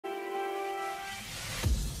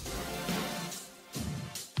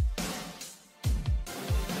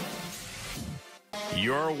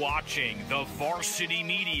You're watching the Varsity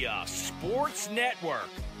Media Sports Network,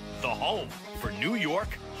 the home for New York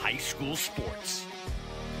high school sports.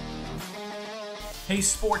 Hey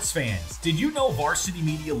sports fans, did you know Varsity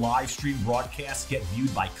Media live stream broadcasts get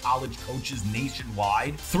viewed by college coaches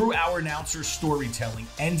nationwide? Through our announcers' storytelling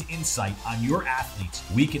and insight on your athletes,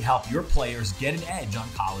 we can help your players get an edge on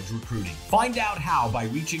college recruiting. Find out how by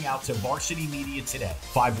reaching out to Varsity Media today,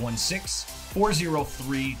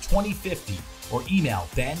 516-403-2050, or email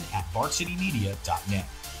ben@varsitymedia.net.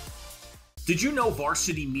 Did you know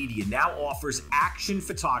Varsity Media now offers action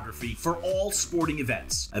photography for all sporting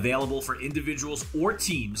events? Available for individuals or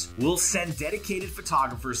teams, we'll send dedicated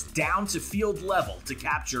photographers down to field level to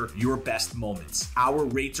capture your best moments. Our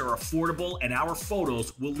rates are affordable and our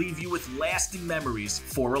photos will leave you with lasting memories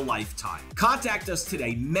for a lifetime. Contact us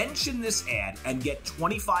today, mention this ad, and get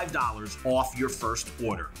 $25 off your first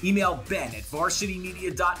order. Email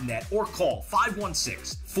ben@varsitymedia.net or call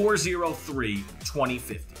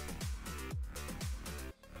 516-403-2050.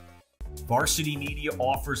 Varsity Media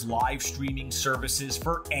offers live streaming services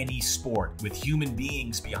for any sport. With human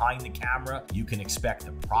beings behind the camera, you can expect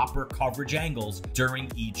the proper coverage angles during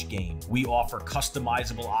each game. We offer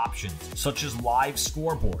customizable options such as live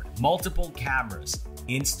scoreboard, multiple cameras,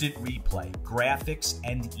 instant replay, graphics,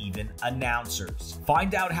 and even announcers.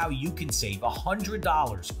 Find out how you can save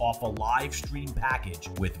 $100 off a live stream package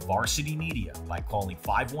with Varsity Media by calling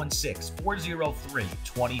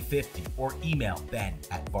 516-403-2050 or email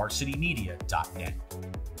ben@varsitymedia.net.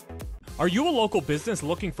 Are you a local business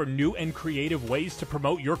looking for new and creative ways to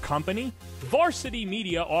promote your company? Varsity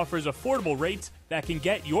Media offers affordable rates that can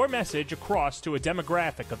get your message across to a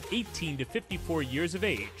demographic of 18 to 54 years of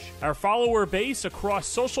age. Our follower base across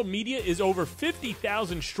social media is over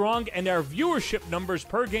 50,000 strong, and our viewership numbers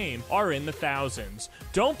per game are in the thousands.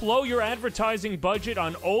 Don't blow your advertising budget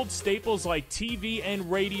on old staples like TV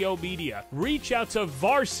and radio media. Reach out to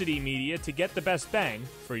Varsity Media to get the best bang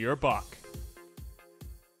for your buck.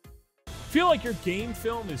 Feel like your game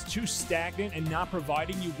film is too stagnant and not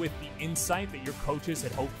providing you with the insight that your coaches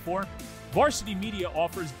had hoped for? Varsity Media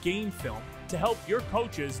offers game film to help your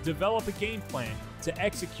coaches develop a game plan to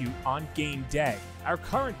execute on game day. Our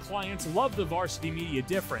current clients love the Varsity Media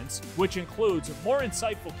difference, which includes more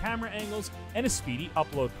insightful camera angles and a speedy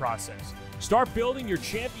upload process. Start building your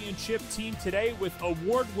championship team today with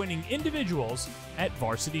award-winning individuals at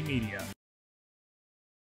Varsity Media.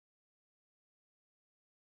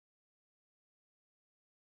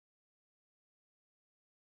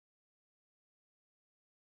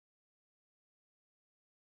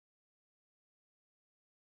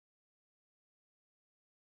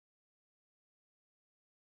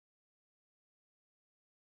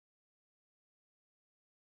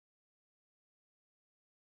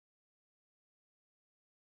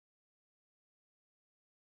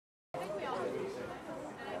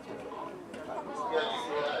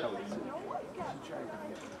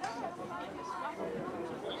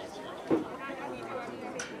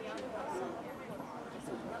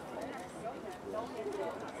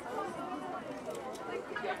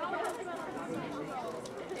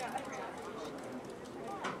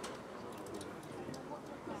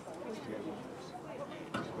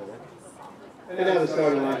 And now the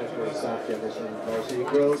starting lineup for South Jefferson Varsity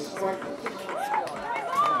Girls Spartans.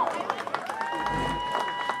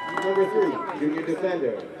 Number 3, junior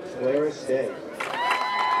defender, Clara Stay.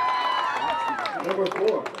 Number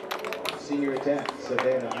 4, senior attack,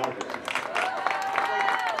 Savannah Hawkins.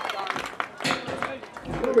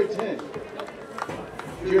 Number 10,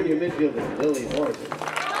 junior midfielder, Lily Morrison.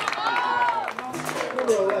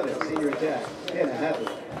 Number 11, senior attack, Hannah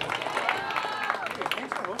Hathaway.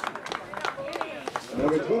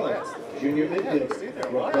 Number 12, junior midfielder,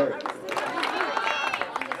 Brooke Berry.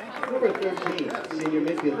 Number 13, senior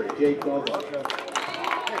midfielder, Jake Baldwin.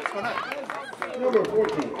 Number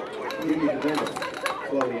 14, junior defender,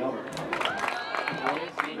 Chloe Elmer.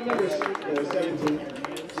 Number 17,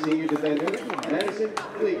 senior defender, Madison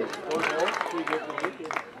Cleaver.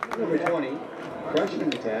 Number 20, freshman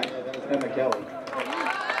attack, Emma Kelly.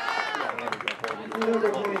 Number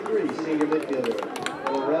 23, senior midfielder,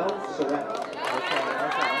 Laurel Surratt.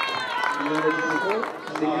 Number 24,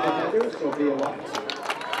 senior defender, Sophia Watts.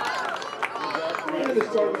 And the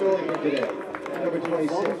starting goalie for today, number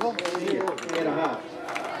 26, senior, Anna Hobbs.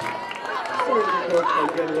 Starting coach by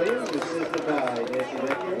Jen Williams, assisted by Nancy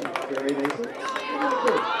Lecter, Jerry Mason, and Mike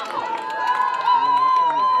Bird.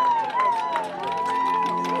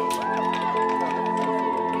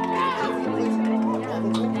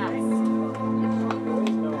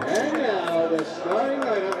 And now the starting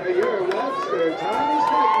lineup for your Webster Thomas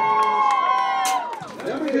Titans.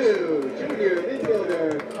 Number 2, junior midfielder,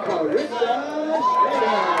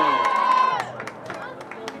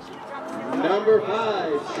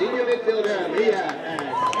 midfielder, Leah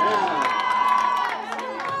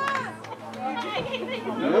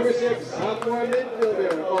Number 6, sophomore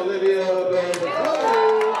midfielder, Olivia Bowman.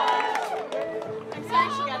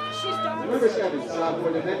 Number 7,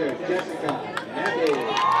 sophomore defender, Jessica Nappy.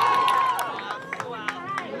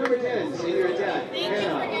 Number 10, senior attack,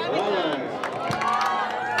 Hannah Waller.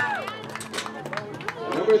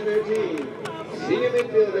 Number 13, senior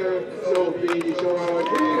midfielder, Sophie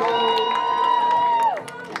Shortino.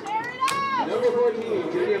 Number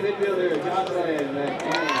 14, junior midfielder, Jocelyn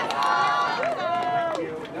McCann.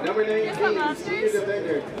 Number 19, senior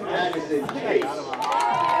defender, Addison Chase.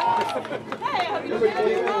 Number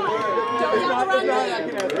 21,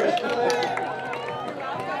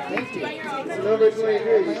 Number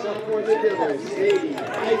 23, sophomore midfielder, Sadie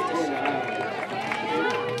Eisenhower.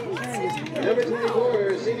 Number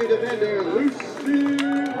 24, senior defender, Lucy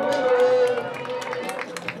Waller.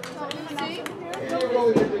 And your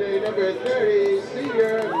goalie today, number 30,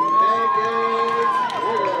 senior Megan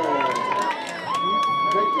Wigger.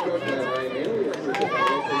 Thank you, Coach Ryan Haley.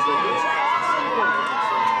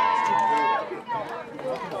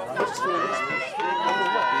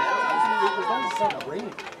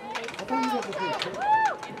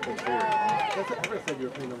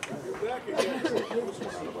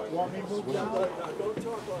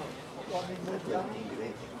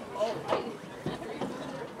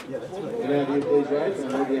 Can I have you please rise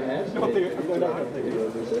and move your hands?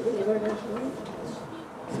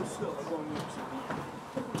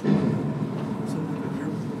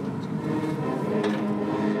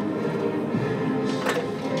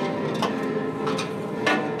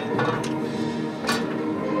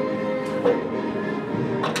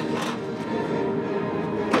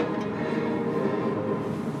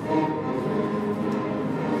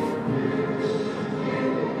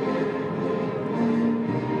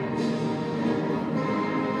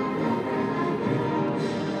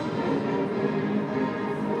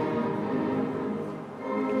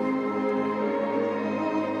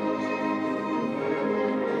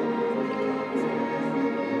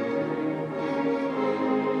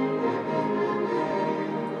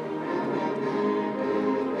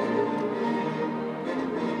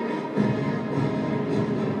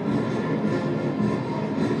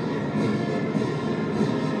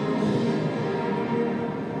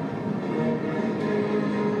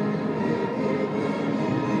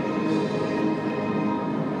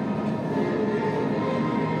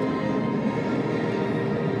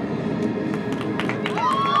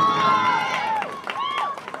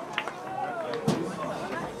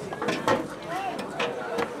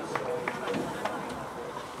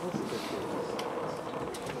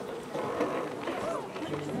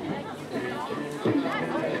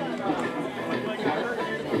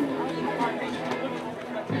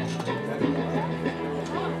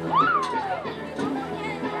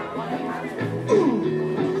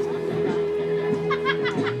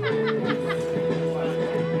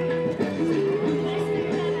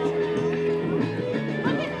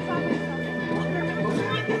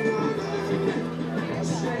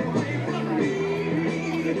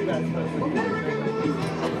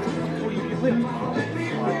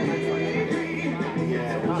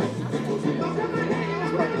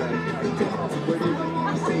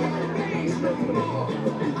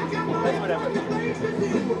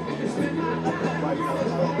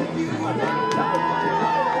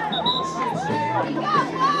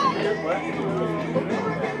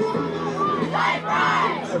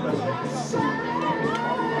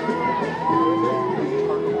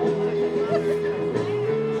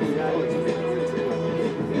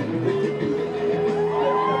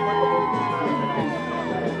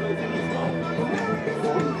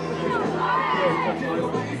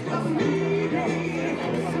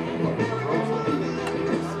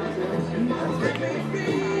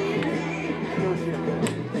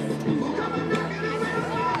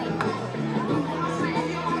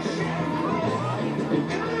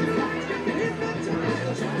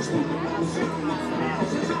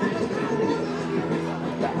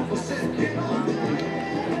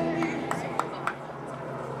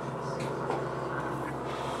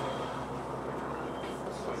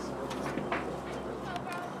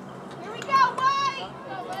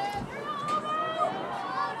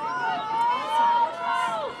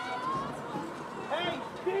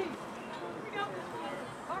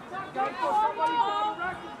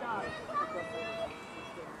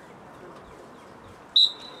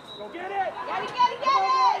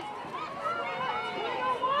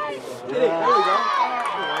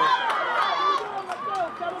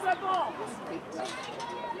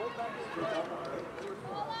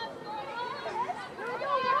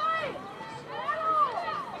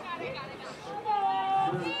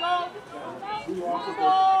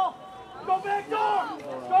 Ball! Go back door!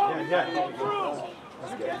 Go! Yeah. Go through!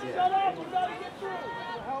 You can't shut up! You gotta get through!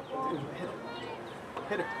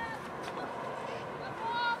 Hit her.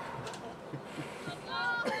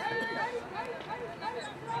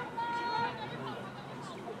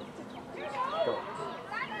 Go.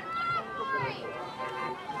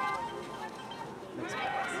 Nice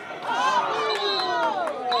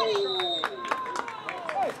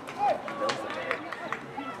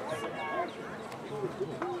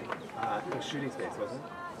I think it was shooting space, wasn't it?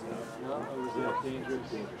 No, it was a dangerous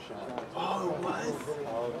shot. Oh, it was?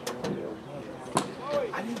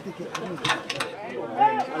 I didn't think it.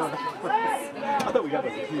 I thought we got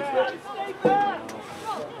like a huge race.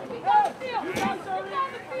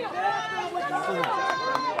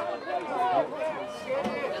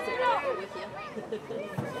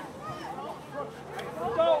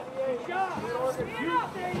 Go! Shot! You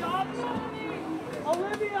stay up!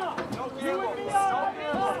 Olivia! You and me up!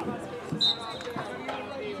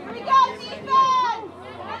 Here we go, defense!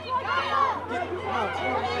 There we go.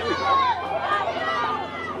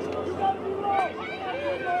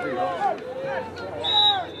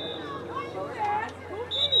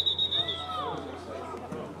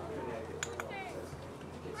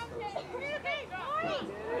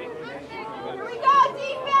 Here we go,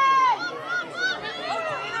 defense!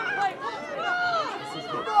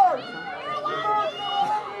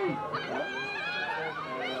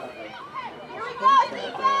 Here we go,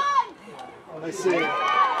 defense! I see.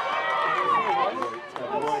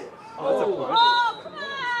 Oh, that's a point. Oh, come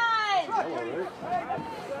on!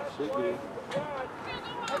 Should be.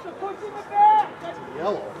 That's a push in the back!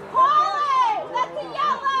 Yellow. Call it! That's a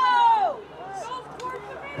yellow! Go towards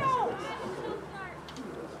the middle!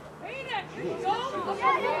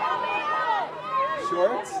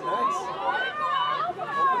 Shorts? Nice.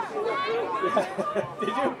 Did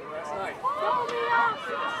you?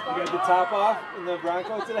 You got the top off in the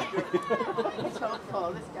Bronco today?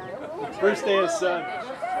 First day of sun.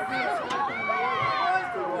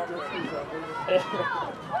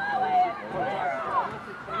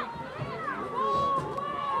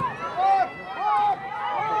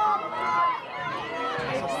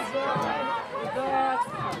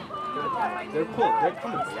 They're pulling. They're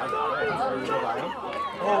coming to the other way. Are you by them?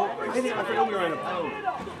 Oh, I forgot we were on a plane. I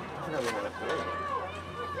forgot we were on a plane.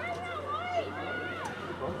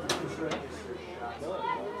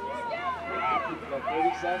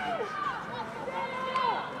 30 seconds.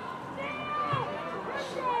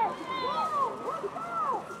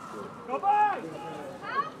 Go back!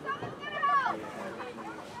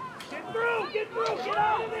 Get through! Get through! Get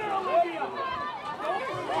out of there, Olivia!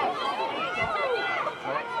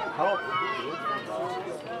 Help.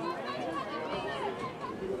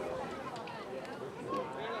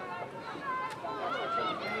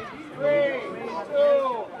 3, 2,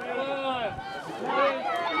 1.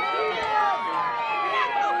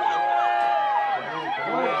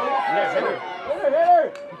 Yeah, hit her.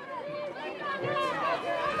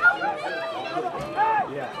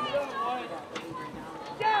 Yeah.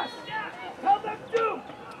 Yes! Tell them to!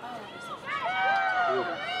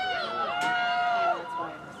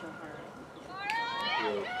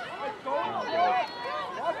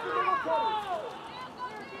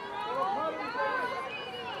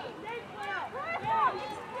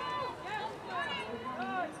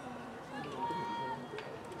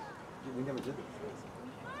 We never did this.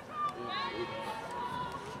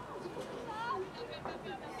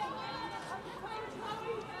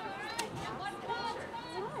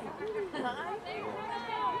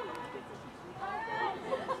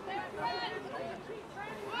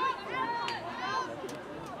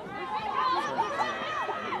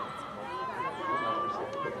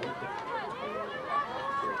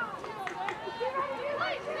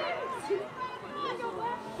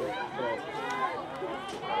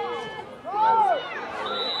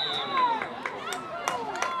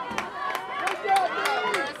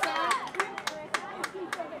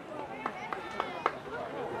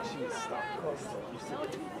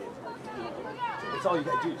 That's all you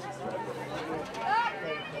gotta do.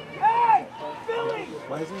 Hey! Billy!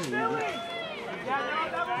 Why isn't he? Billy! Yeah,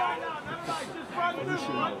 never mind. Just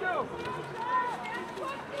run through.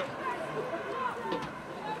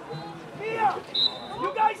 Mia! You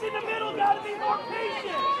guys in the middle gotta be more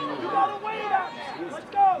patient! You gotta wait on it! Let's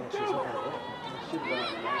go! 2! Let's go!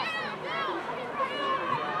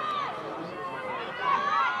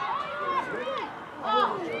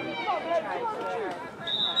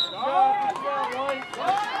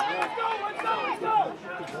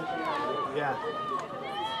 Yeah.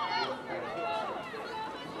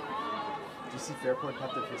 Did you see see Fairport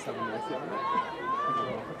kept it for 7 minutes.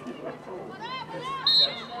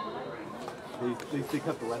 They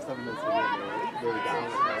kept the last 7 minutes of the game. They were down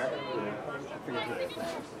with that. I forget who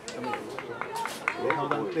they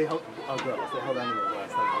held on. They held. Oh, girls. They held on to the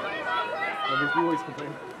last 7 minutes. And we always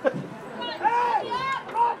complain.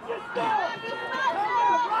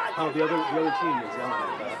 Oh, the other team is yelling at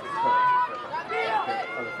the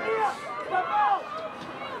other fans.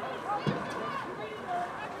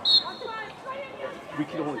 We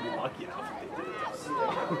can only be lucky enough if they did it to us.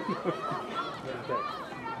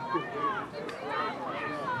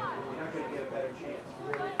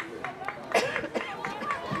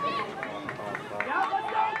 Now let's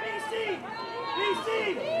go, BC! BC!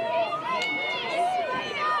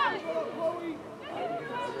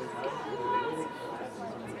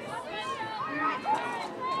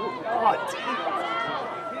 Oh,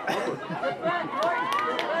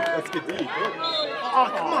 that's good D. Oh,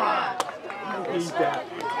 come on! I hate that.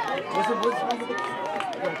 What's the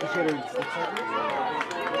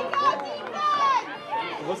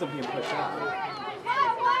it wasn't being pushed out.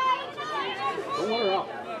 Don't let her out.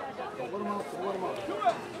 Don't let him out. Don't let him out.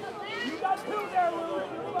 You got two there, Lou!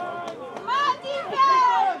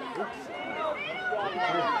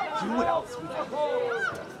 Do what else we can.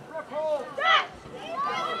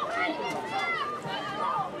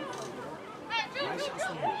 Why is she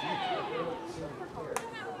so deep?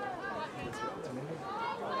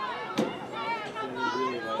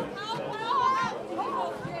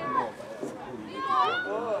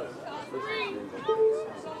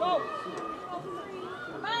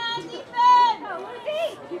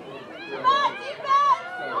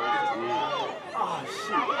 Oh,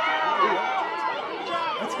 shit.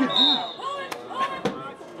 That's good deep.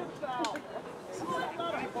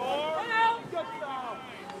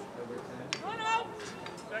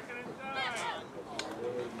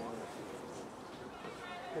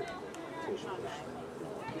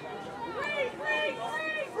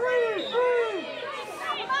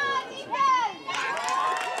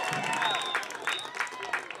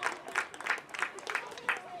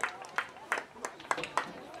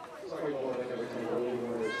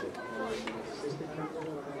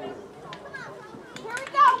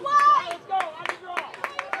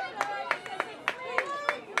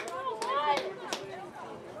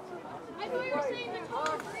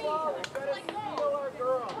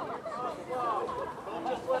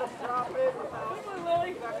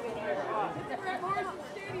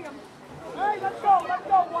 Hey, let's go,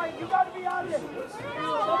 White. You got to be on this. Let's go.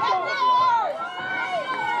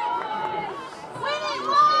 Win it,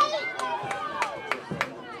 White!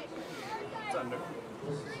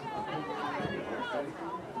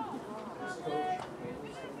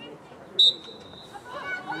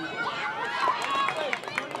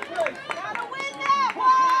 Gotta win that,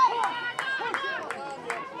 White!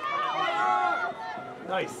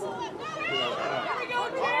 Nice. Here we go,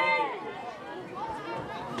 team!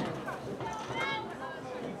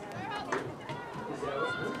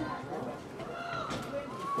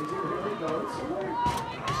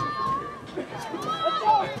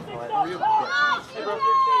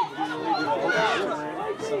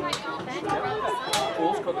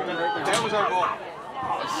 That was our ball.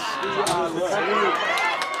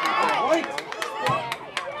 White.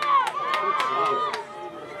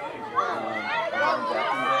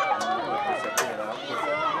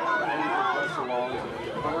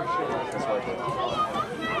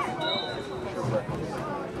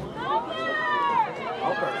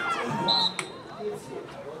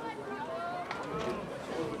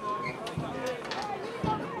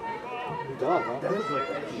 That was like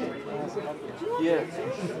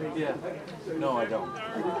yeah. No, I don't.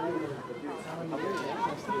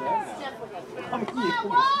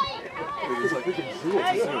 It's like freaking zoo.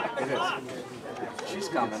 It's a zoo. It is. She's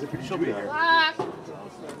coming. She'll be here.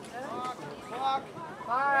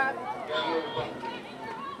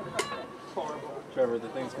 Trevor, the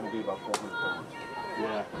thing's going to be about 400 pounds.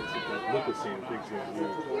 Yeah, look at seeing big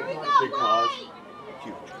big paws.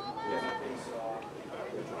 Huge. Yeah.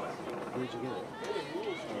 Where'd you get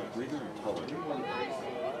it? Breeder and Tully. Are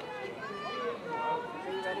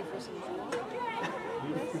you ready for some food? Are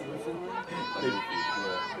you ready for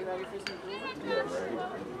some food? Yeah,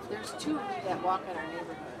 right. There's two that walk in our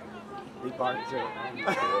neighborhood. They bark too.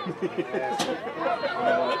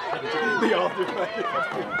 They all do.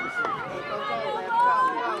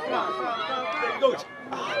 There he goes.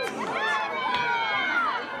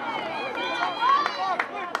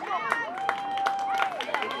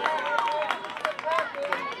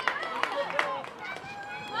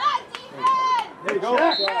 There you go.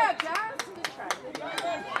 Yeah, Josh. Good try.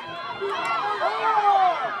 Come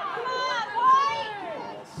on, White!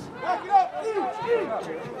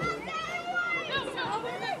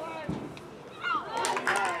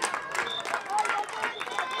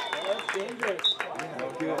 That's dangerous. Yeah,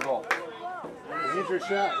 good ball. Dangerous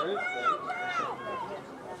shot, right?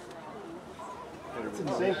 It's the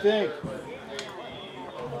same thing.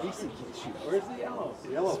 DC can't shoot. Where's the yellow? The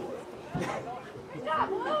yellow.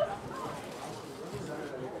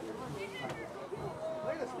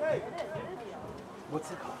 What's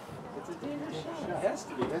it called? It's a dangerous shot. It has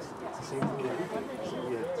to be. It has to be. It's the same thing with everybody.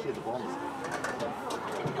 She had the ball mistake.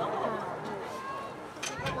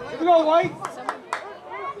 Here we go, White!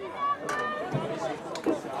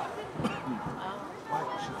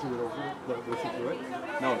 She threw it over. Did she do it?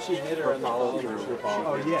 No, she hit her in the ball.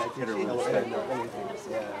 Oh, yeah. Hit her with her head.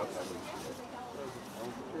 Yeah, okay.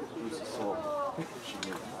 She was so. She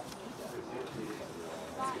knew.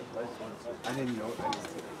 I didn't know.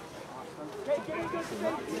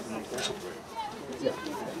 Yeah.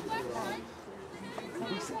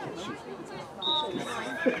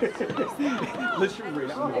 Let's shoot right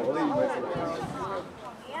now.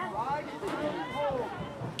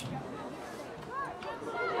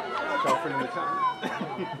 Crawford in the time.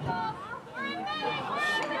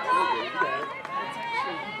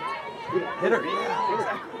 Hit her. Yeah,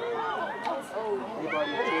 exactly.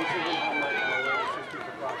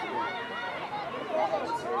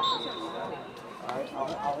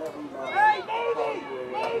 Hey, baby!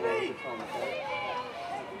 Baby!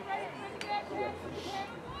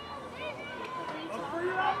 Look for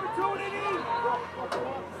your opportunity! Go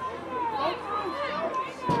through!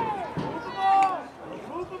 Move the ball!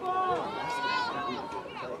 Move the ball!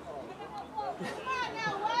 Come on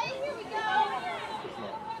now, White. Here we go.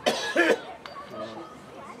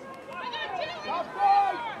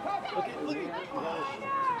 Look at.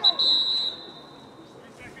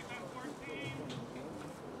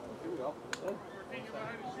 Here we go. Come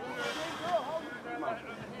on.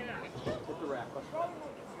 Hit the rack. Let's go.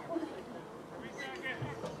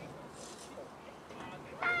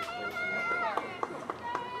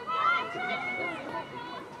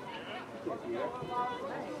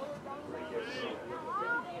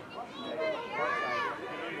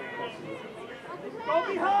 Go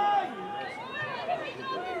behind!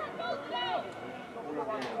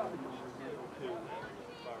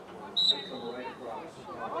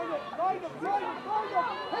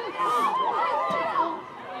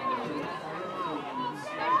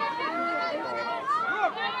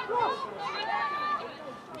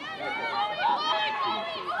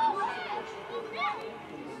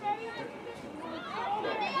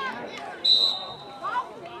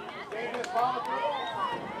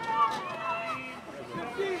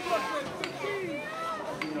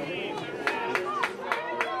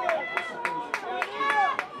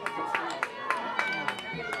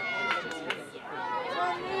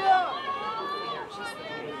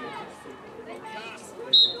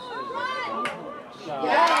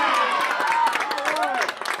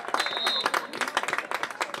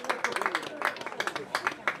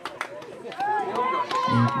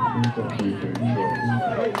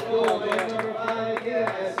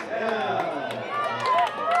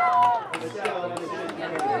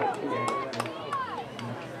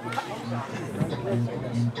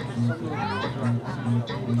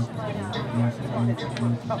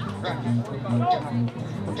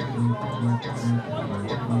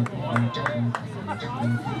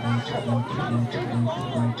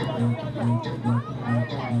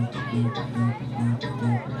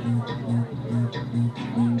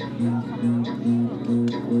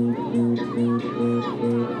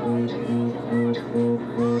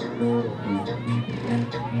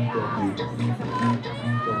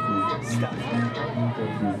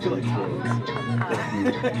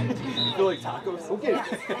 Feel like tacos? Okay. I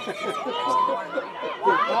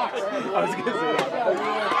was gonna say that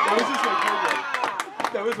was just my code word.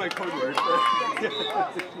 That was my code word.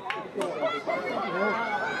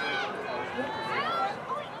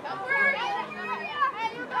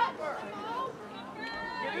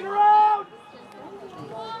 Get it around!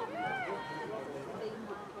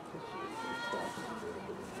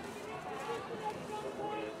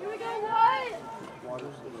 Here we go, White.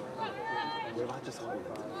 We're not just holding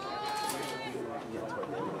on.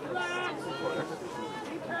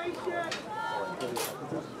 Be patient!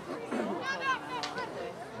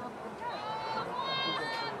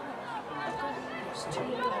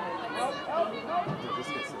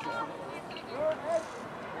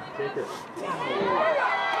 Take her.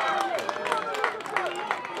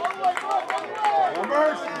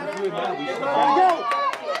 Numbers! Go!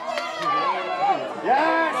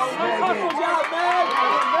 Yes! Nice hustle job, man!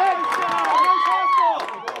 Nice job! Nice hustle!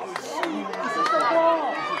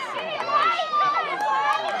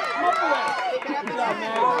 Oh,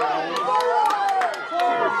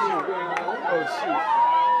 shoot.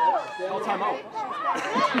 All time out.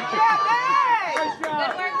 Nice job.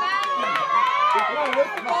 Good work, Matt. Come on,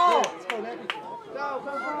 lift the ball. Let's go, Nick.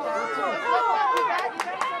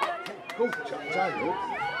 Go, John. Pass.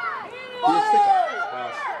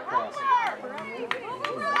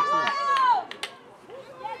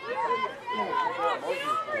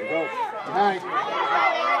 There you go. Nice.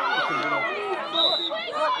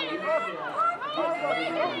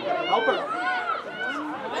 Help her.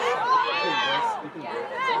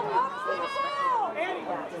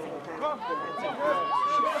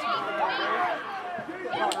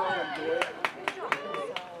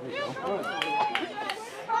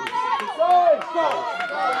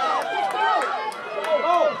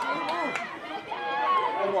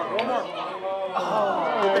 One more.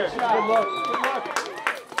 Good luck.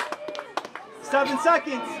 7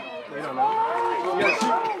 seconds. They don't know. You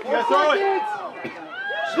gotta throw it.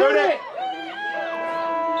 Shoot it.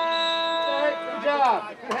 Good job.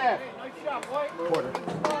 Good half. Quarter.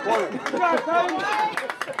 Good job, Tony.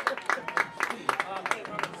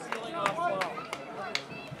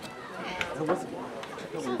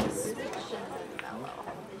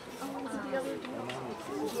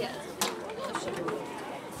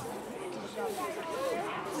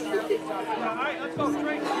 Alright, let's go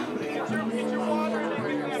straight. Get your water and then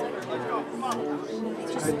get together. Let's go. Come on.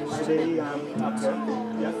 Are they up there?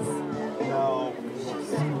 Yes. No.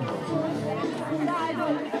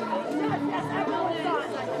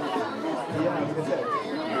 Yeah, I was gonna say.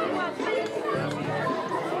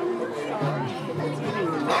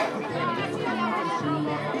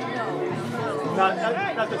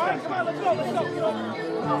 Not this time. Let's go.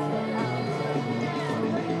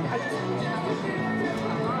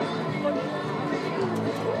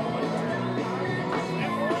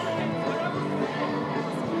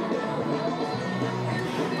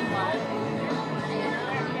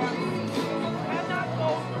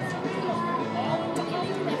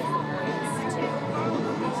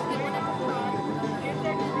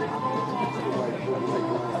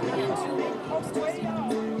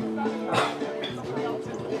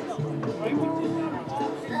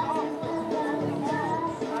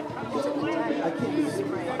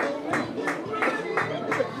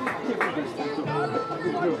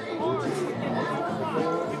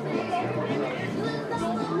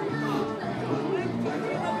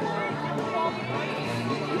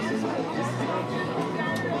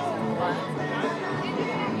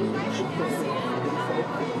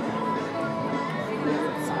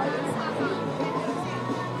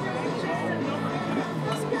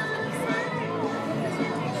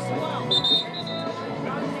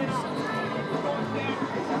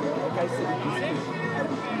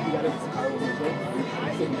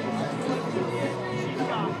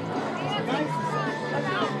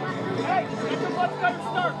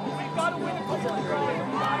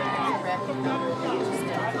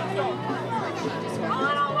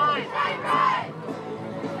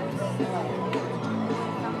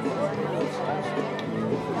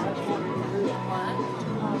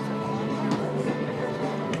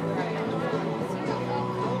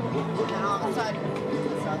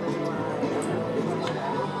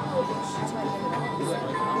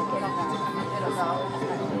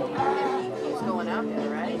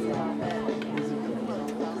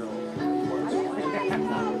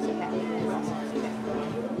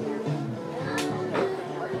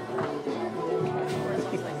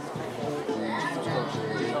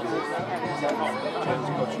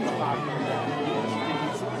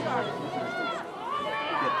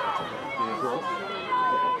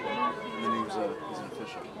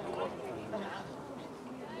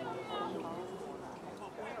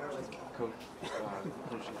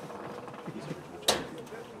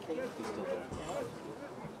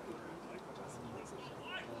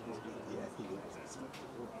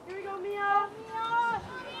 Here we go, Mia.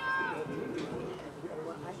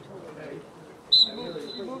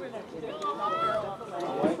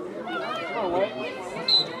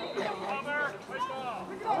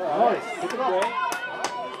 Nice. Pick it up.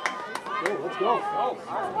 Go, let's go. Go.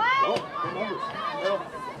 Good numbers.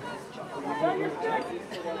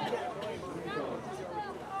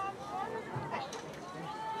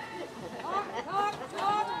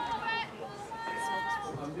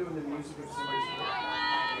 I'm doing the music of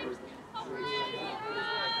somebody's.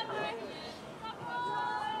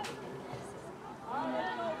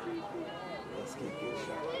 Let's keep this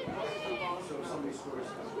shot. So if somebody scores.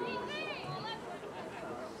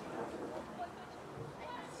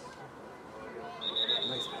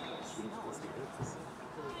 Nice pass. Let's get this.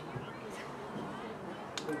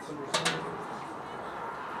 When somebody scores.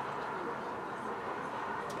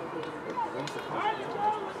 Jay,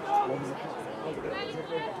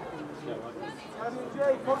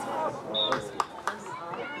 focus up.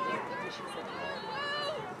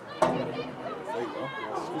 There you go.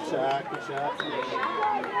 Good shot, good shot.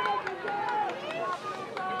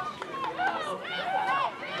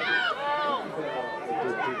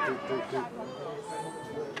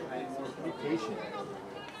 Be patient.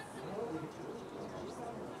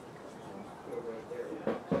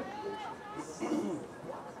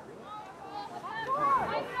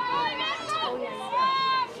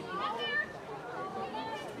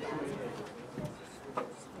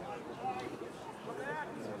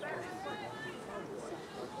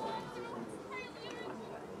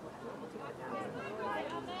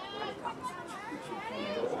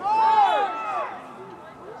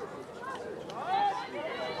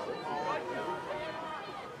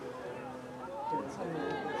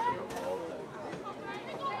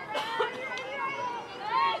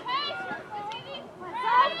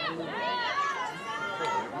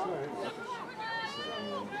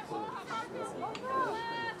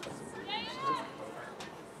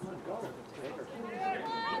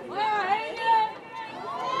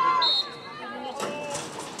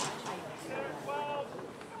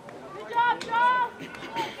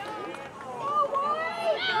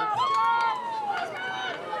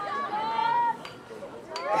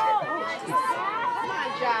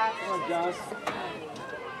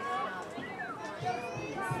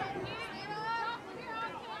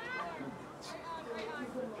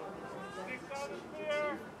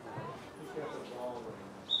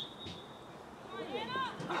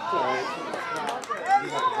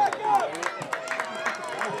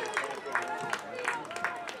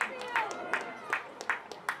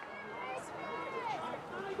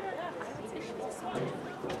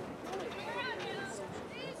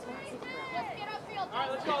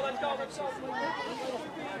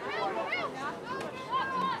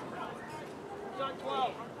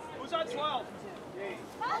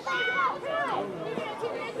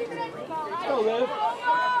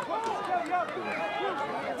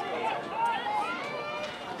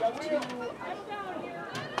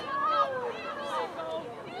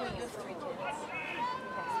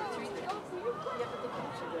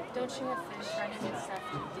 Don't you have fish running and stuff?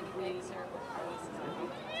 Guinea pigs or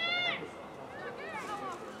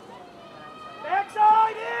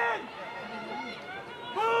Backside in!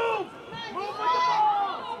 Move! Move with the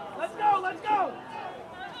ball! Let's go, let's go!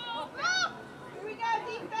 Here we go,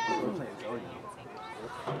 defense!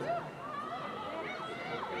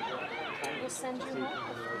 we'll send you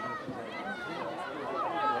home.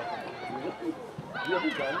 You ever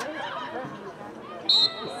done that?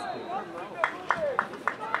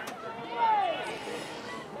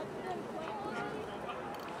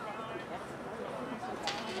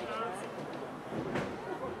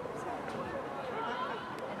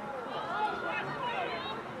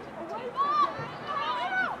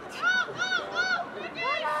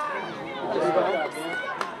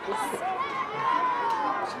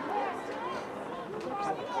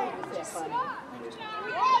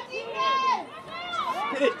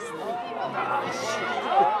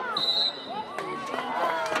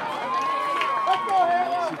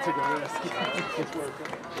 She took a risk. It's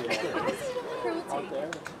working. Yeah. Out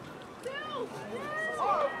there.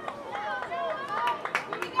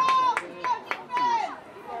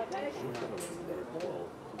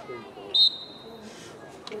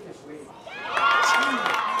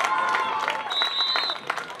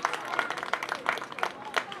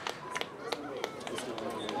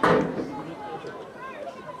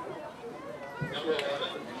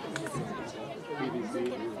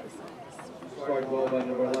 Scored goal by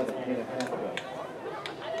number 11, Hannah Pathway.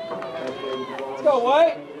 Let's go,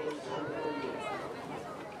 White!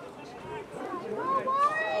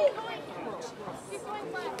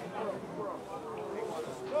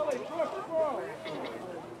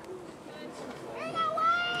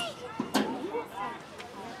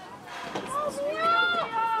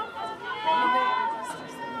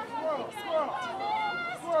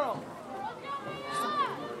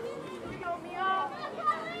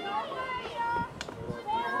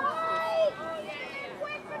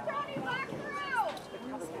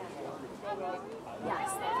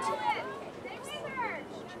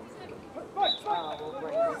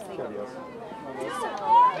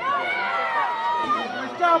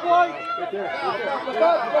 Nice job, boy! Right there. Right there. Look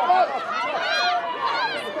up! Look up!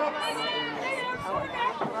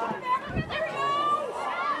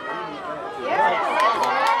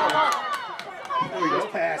 There we go.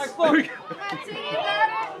 Pass. Nice look.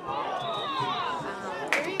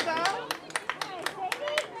 There you go.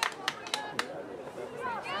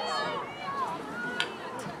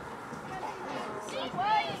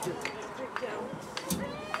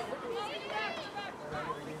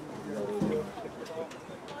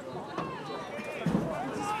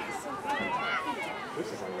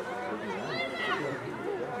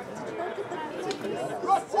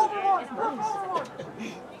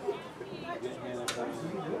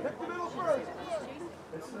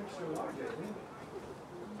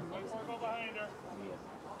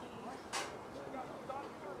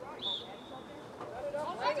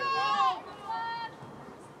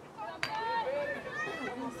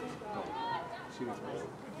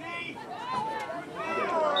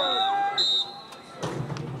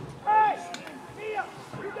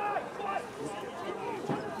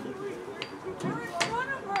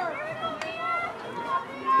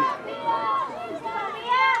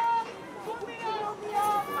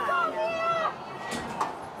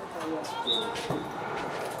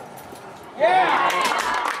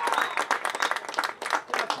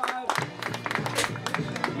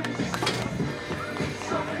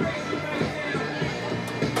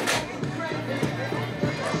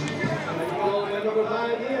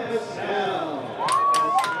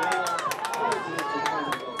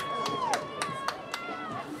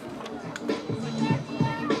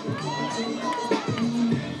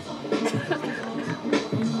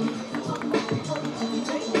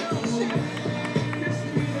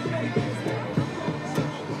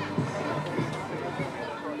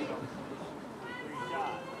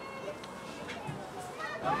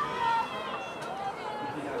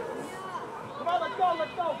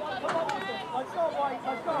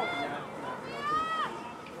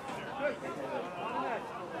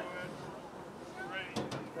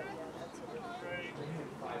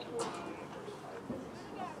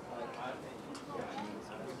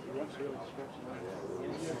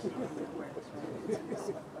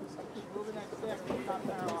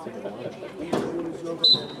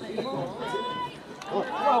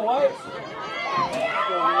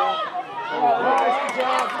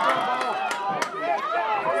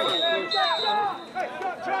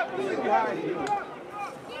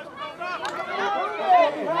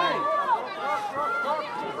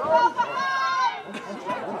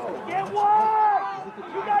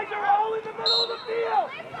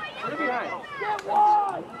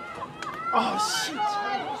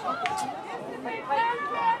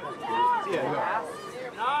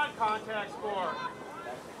 Non-contact sport,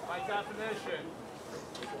 by definition.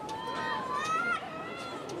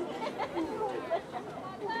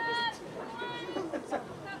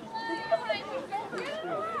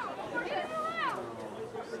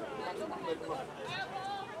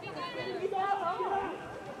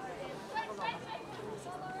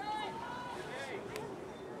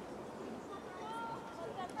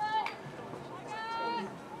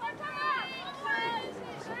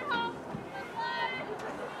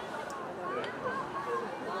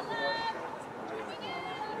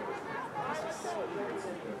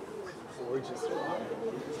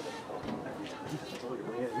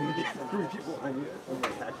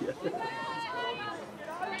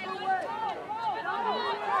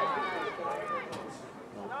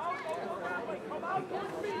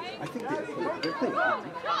 I think they're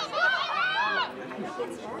playing.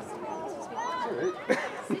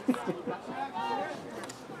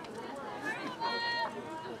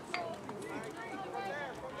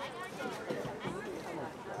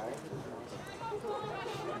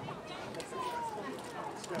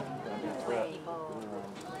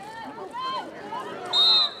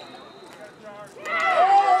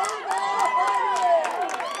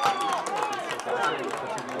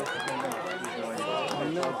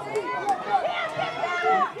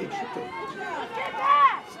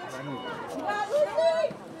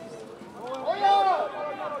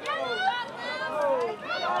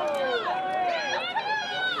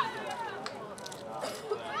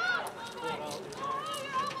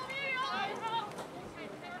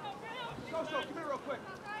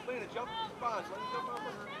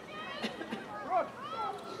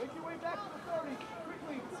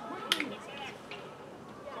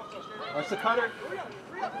 Watch the cutter.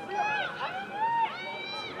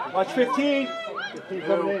 Watch 15. 15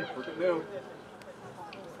 coming in. New.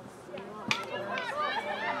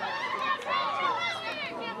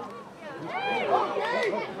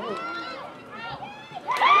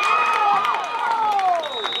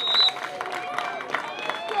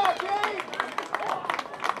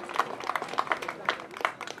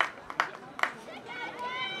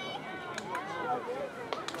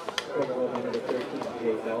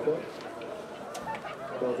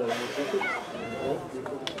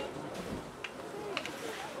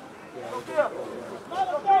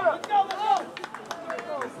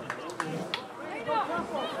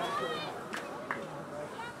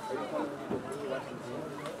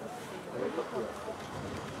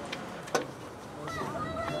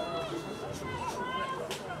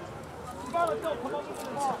 Let's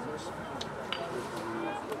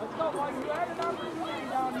go, Mike. You had an opportunity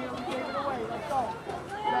down here. We gave it away. Let's go.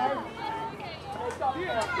 Okay? Let's go.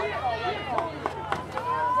 Let's go.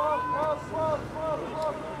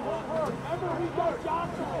 Remember, we got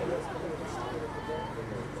Johnson.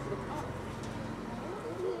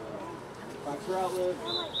 Box for outlet.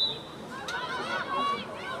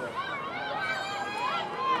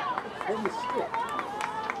 Hold the stick.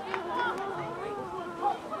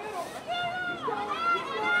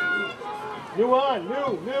 New on,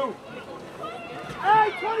 new. Hey,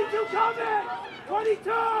 22 coming!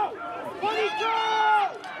 22! 22!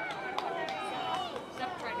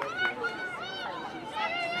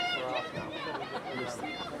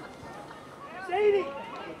 Sadie!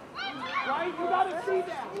 Right? You gotta see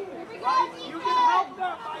that. Right? You can help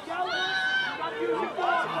them by yelling. You gotta use your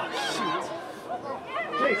phone.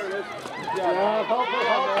 Chase. Yeah, help.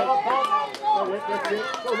 No, wait, that's it.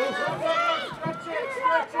 Go, Luke.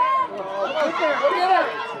 Stretch it. Right there, go get it.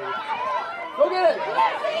 Go get it. You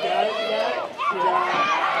got it.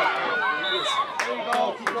 There you go.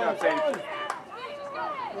 Keep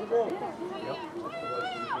going. Yep.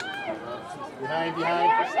 Behind.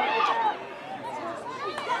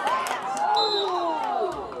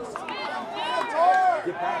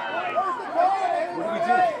 Get back. What do we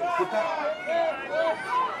do? Get back.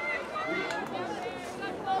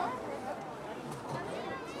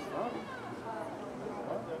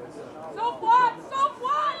 So what?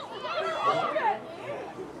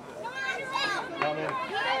 Come in.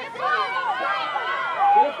 Get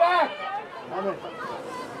Get it back. Come in.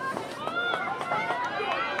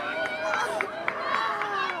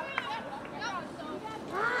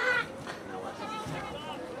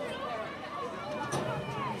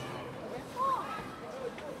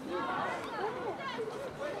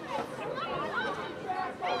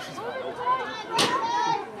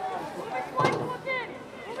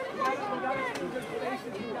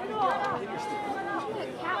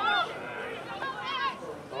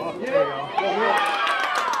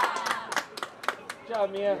 Good job,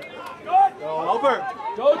 Mia. Good. Go, help her.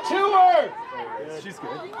 Go to her. Yeah, she's good.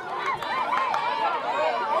 There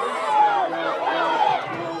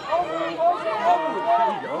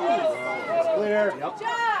you go. It's clear. Yep. Good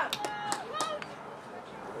job.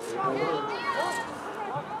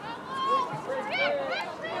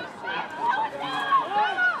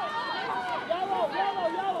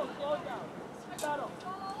 Yellow. Slow down. Settle.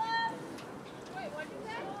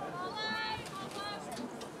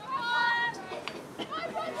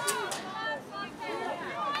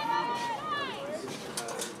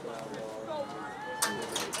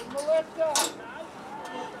 Melissa.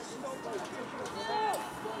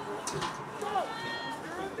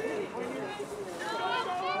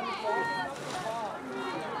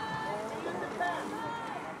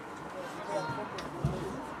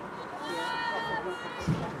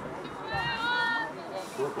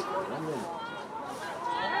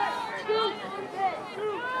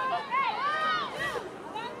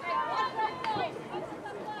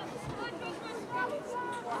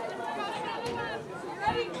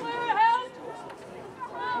 Ready, clear, help.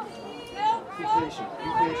 Be patient.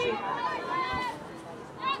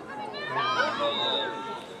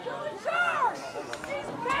 Charge!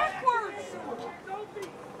 Backwards!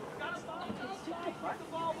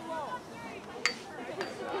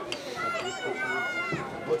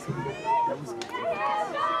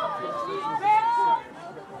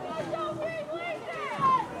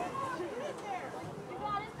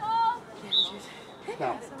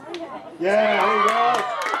 Now. Yeah, there you go.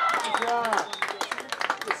 Good job.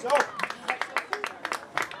 Good soap.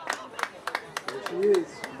 There she is.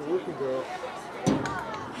 The working girl.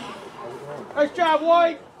 Nice job,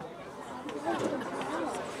 White.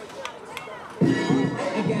 I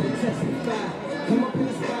gotta testify. Come up in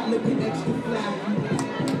the spot looking extra fly.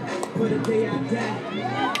 For the day I die,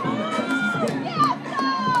 I'm a Texas guy.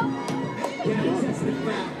 Gotta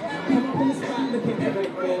testify. Come up in the spot looking extra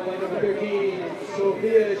fly. By number 13,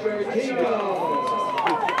 Sophia Shertino.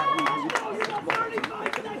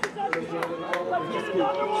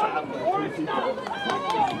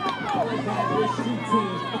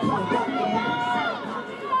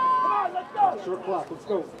 Short clock. Let's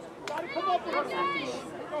go. Gotta come up with her.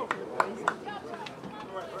 Go.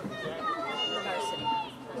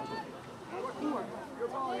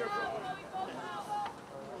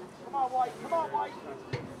 Come on, White. Come on, White.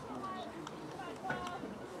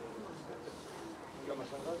 You got my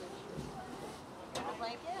sunglasses? A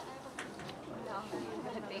blanket? No,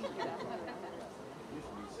 thank you.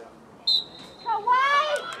 Go,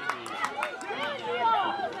 White!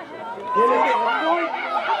 Get it.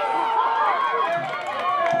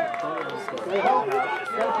 Go.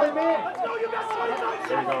 Gotta play man. There you go.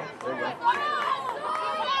 There you go.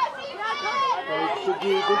 Good D,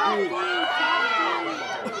 good D.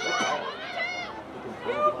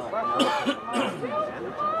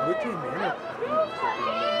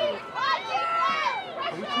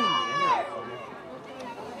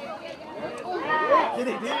 Get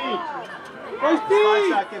it, D. Nice D. 5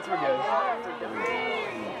 seconds, we're good.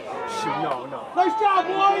 Shoot, no. Nice job,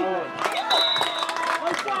 boy.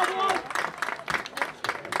 Nice job, boy.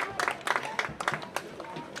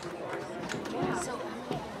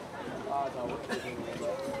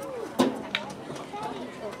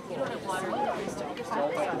 You don't have water.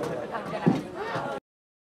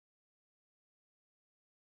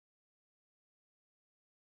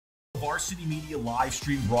 Varsity Media live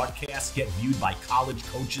stream broadcasts get viewed by college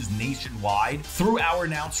coaches nationwide. Through our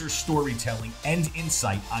announcers' storytelling and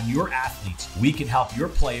insight on your athletes, we can help your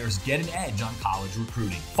players get an edge on college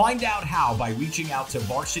recruiting. Find out how by reaching out to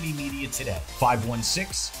Varsity Media today,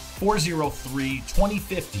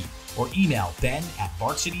 516-403-2050, or email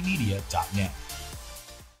ben@varsitymedia.net.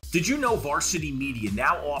 Did you know Varsity Media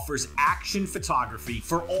now offers action photography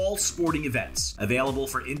for all sporting events? Available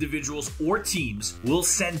for individuals or teams, we'll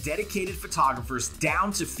send dedicated photographers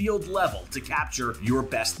down to field level to capture your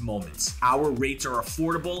best moments. Our rates are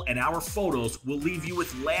affordable and our photos will leave you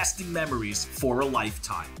with lasting memories for a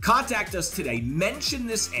lifetime. Contact us today, mention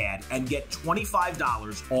this ad, and get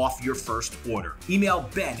 $25 off your first order. Email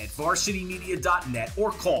ben@varsitymedia.net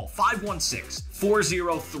or call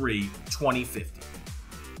 516-403-2050.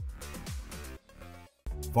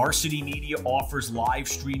 Varsity Media offers live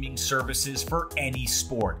streaming services for any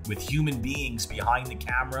sport. With human beings behind the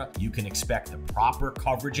camera, you can expect the proper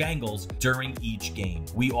coverage angles during each game.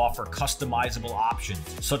 We offer customizable options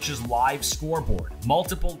such as live scoreboard,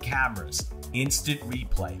 multiple cameras, instant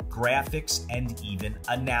replay, graphics, and even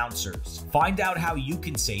announcers. Find out how you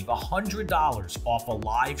can save $100 off a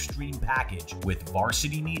live stream package with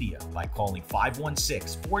Varsity Media by calling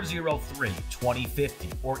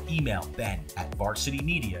 516-403-2050 or email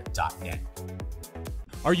ben@varsitymedia.net.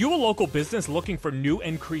 Are you a local business looking for new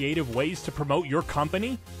and creative ways to promote your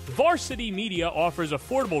company? Varsity Media offers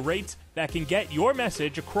affordable rates that can get your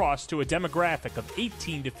message across to a demographic of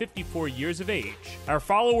 18 to 54 years of age. Our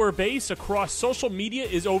follower base across social media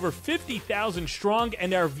is over 50,000 strong,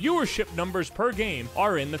 and our viewership numbers per game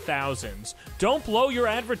are in the thousands. Don't blow your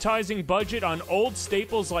advertising budget on old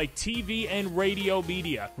staples like TV and radio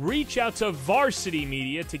media. Reach out to Varsity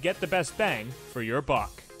Media to get the best bang for your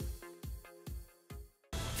buck.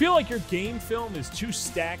 Feel like your game film is too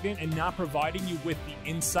stagnant and not providing you with the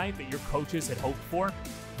insight that your coaches had hoped for?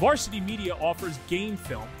 Varsity Media offers game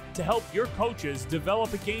film to help your coaches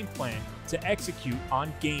develop a game plan to execute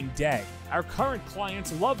on game day. Our current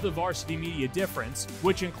clients love the Varsity Media difference,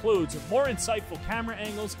 which includes more insightful camera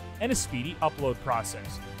angles and a speedy upload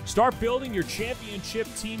process. Start building your championship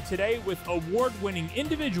team today with award-winning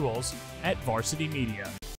individuals at Varsity Media.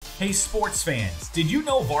 Hey sports fans, did you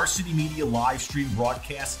know Varsity Media live stream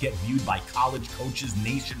broadcasts get viewed by college coaches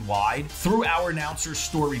nationwide? Through our announcers'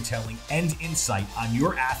 storytelling and insight on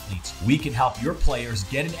your athletes, we can help your players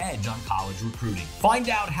get an edge on college recruiting. Find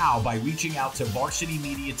out how by reaching out to Varsity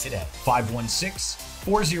Media today,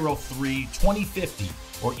 516-403-2050,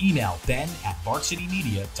 or email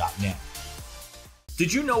ben@varsitymedia.net.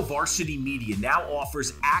 Did you know Varsity Media now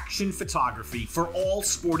offers action photography for all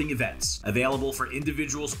sporting events? Available for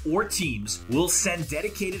individuals or teams, we'll send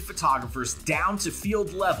dedicated photographers down to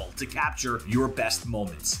field level to capture your best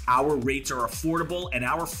moments. Our rates are affordable and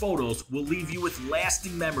our photos will leave you with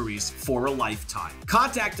lasting memories for a lifetime.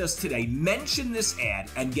 Contact us today, mention this ad,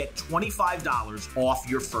 and get $25 off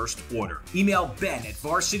your first order. Email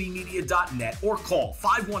ben@varsitymedia.net or call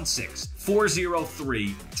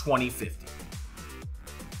 516-403-2050.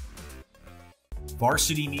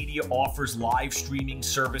 Varsity Media offers live streaming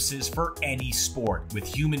services for any sport. With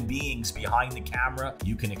human beings behind the camera,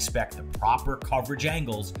 you can expect the proper coverage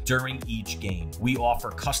angles during each game. We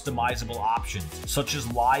offer customizable options such as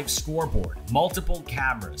live scoreboard, multiple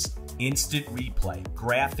cameras, instant replay,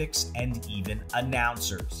 graphics, and even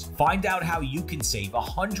announcers. Find out how you can save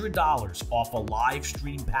 $100 off a live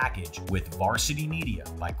stream package with Varsity Media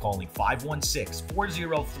by calling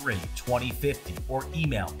 516-403-2050 or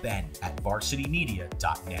email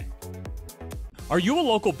ben@varsitymedia.net. Are you a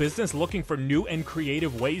local business looking for new and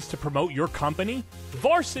creative ways to promote your company?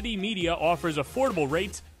 Varsity Media offers affordable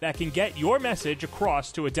rates that can get your message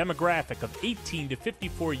across to a demographic of 18 to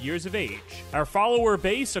 54 years of age. Our follower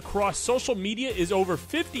base across social media is over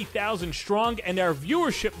 50,000 strong, and our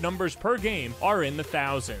viewership numbers per game are in the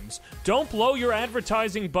thousands. Don't blow your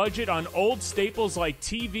advertising budget on old staples like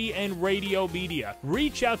TV and radio media.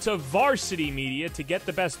 Reach out to Varsity Media to get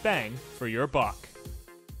the best bang for your buck.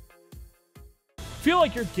 Feel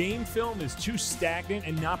like your game film is too stagnant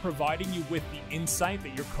and not providing you with the insight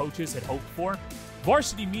that your coaches had hoped for?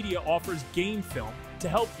 Varsity Media offers game film to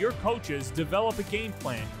help your coaches develop a game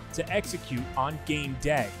plan to execute on game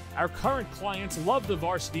day. Our current clients love the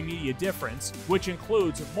Varsity Media difference, which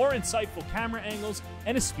includes more insightful camera angles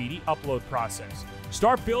and a speedy upload process.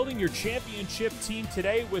 Start building your championship team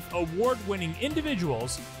today with award-winning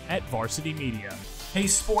individuals at Varsity Media. Hey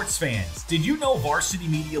sports fans, did you know Varsity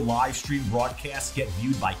Media live stream broadcasts get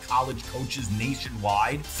viewed by college coaches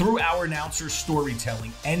nationwide? Through our announcers'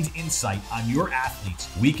 storytelling and insight on your athletes,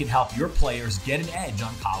 we can help your players get an edge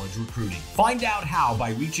on college recruiting. Find out how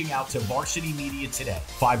by reaching out to Varsity Media today,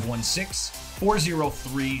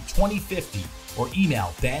 516-403-2050, or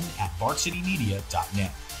email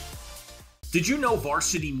ben@varsitymedia.net. Did you know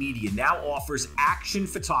Varsity Media now offers action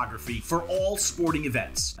photography for all sporting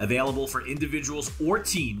events? Available for individuals or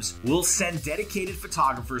teams, we'll send dedicated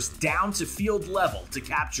photographers down to field level to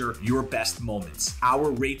capture your best moments.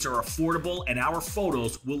 Our rates are affordable, and our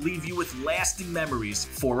photos will leave you with lasting memories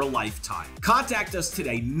for a lifetime. Contact us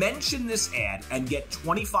today, mention this ad, and get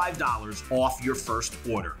 $25 off your first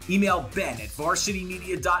order. Email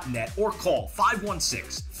ben@varsitymedia.net or call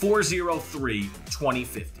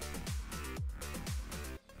 516-403-2050.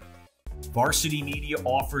 Varsity Media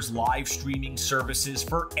offers live streaming services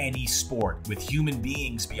for any sport. With human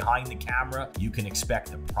beings behind the camera, you can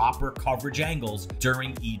expect the proper coverage angles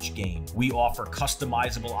during each game. We offer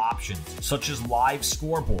customizable options such as live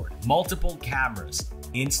scoreboard, multiple cameras,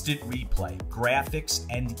 instant replay, graphics,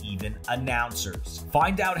 and even announcers.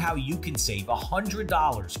 Find out how you can save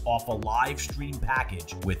 $100 off a live stream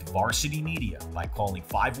package with Varsity Media by calling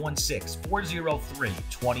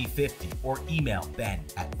 516-403-2050 or email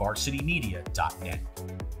ben@varsitymedia.net.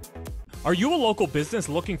 Are you a local business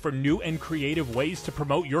looking for new and creative ways to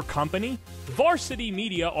promote your company? Varsity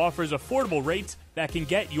Media offers affordable rates that can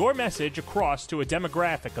get your message across to a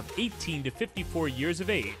demographic of 18 to 54 years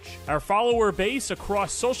of age. Our follower base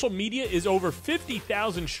across social media is over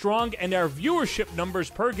 50,000 strong, and our viewership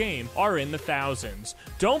numbers per game are in the thousands.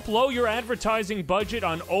 Don't blow your advertising budget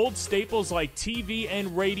on old staples like TV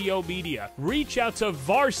and radio media. Reach out to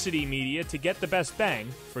Varsity Media to get the best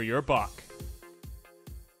bang for your buck.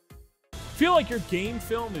 Feel like your game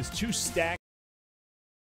film is too stacked?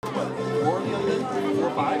 4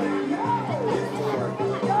 or 5?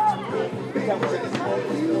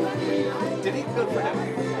 Did he good for him?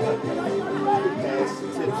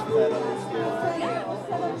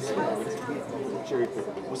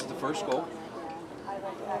 Was it the first goal?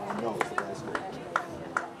 No, it's the last goal.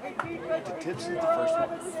 Did tips in the first one?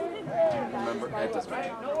 Do you remember? It doesn't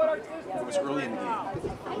matter. It was early in the game.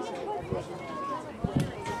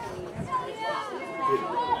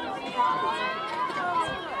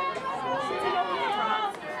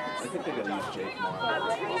 I think they're going to use Jake more. I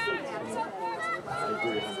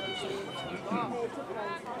agree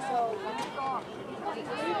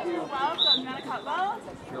 100%. You're welcome. You want a cut ball?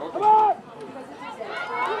 Come on!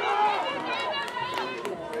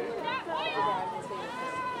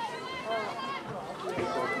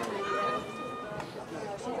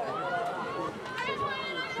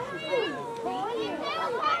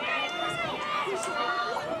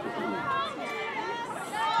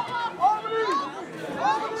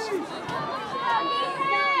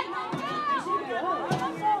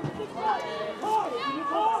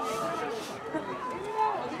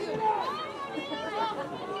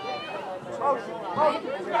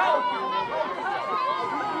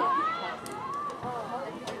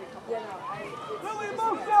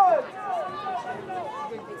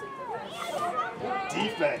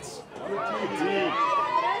 Defense.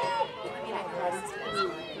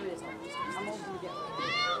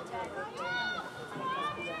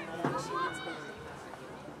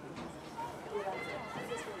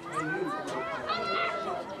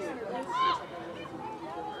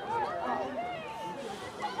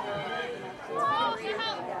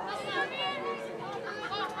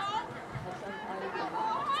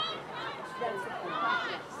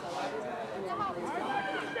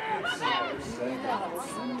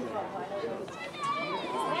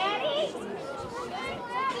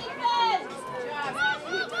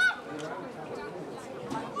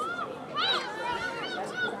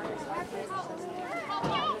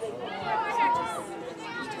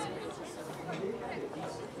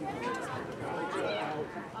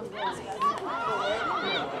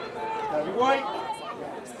 Heavy white.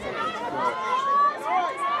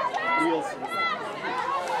 Wheels.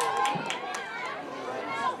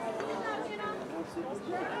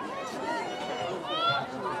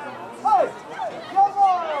 Hey!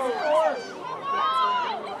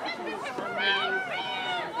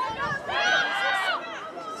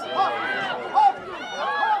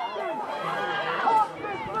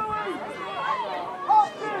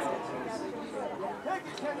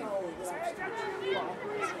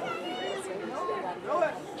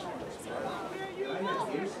 Yellow!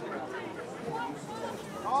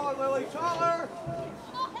 Taller, Lily, taller!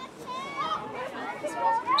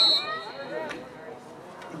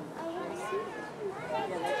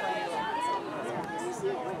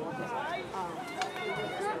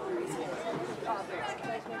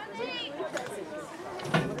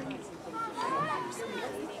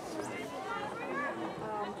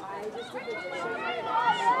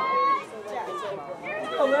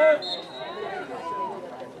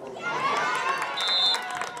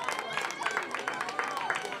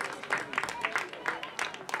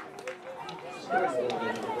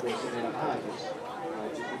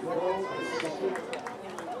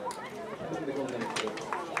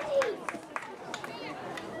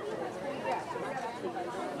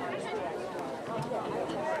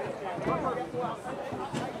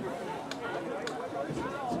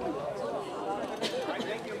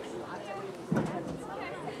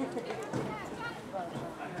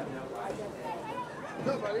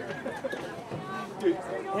 Dude,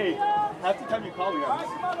 hey, half the time you call me,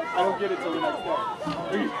 I don't get it till the next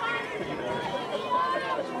day.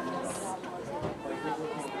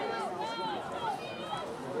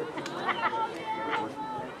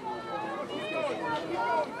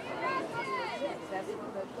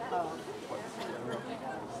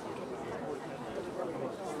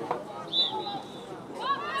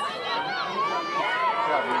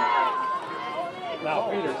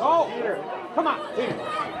 Now, Peter. Oh, Peter. Come on, Peter.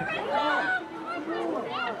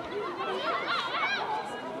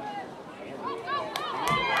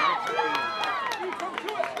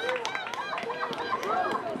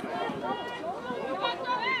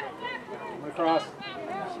 Lacrosse.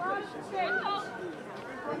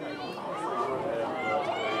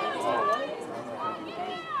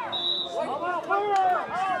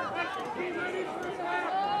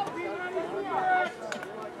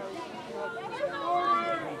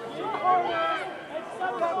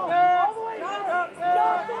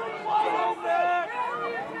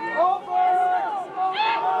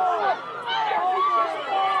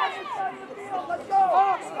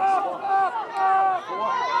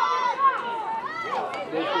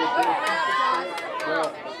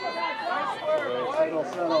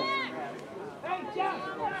 Settle.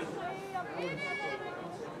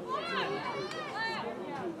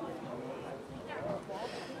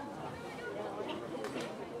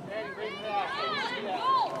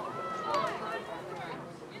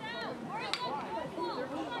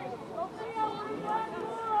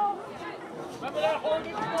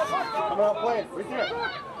 Come out playing, right there.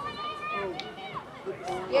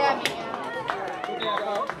 Yeah,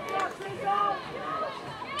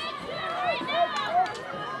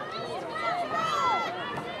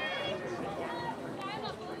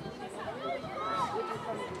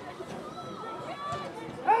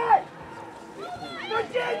 Hey!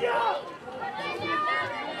 Virginia!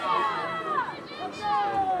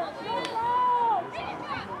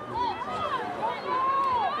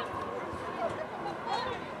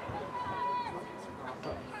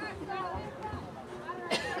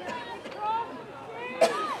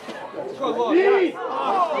 Good look. Yes.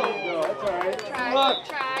 Oh, that's all right. Try. Good luck.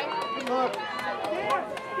 Try. Good luck.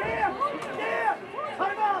 Yeah!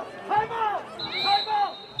 Time out! Time out! Time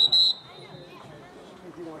out!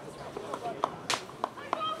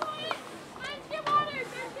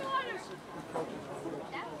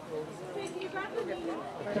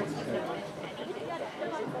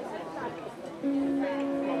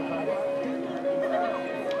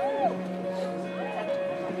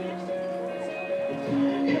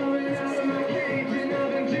 Coming out of my cage and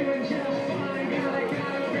I've been doing just fine. Gotta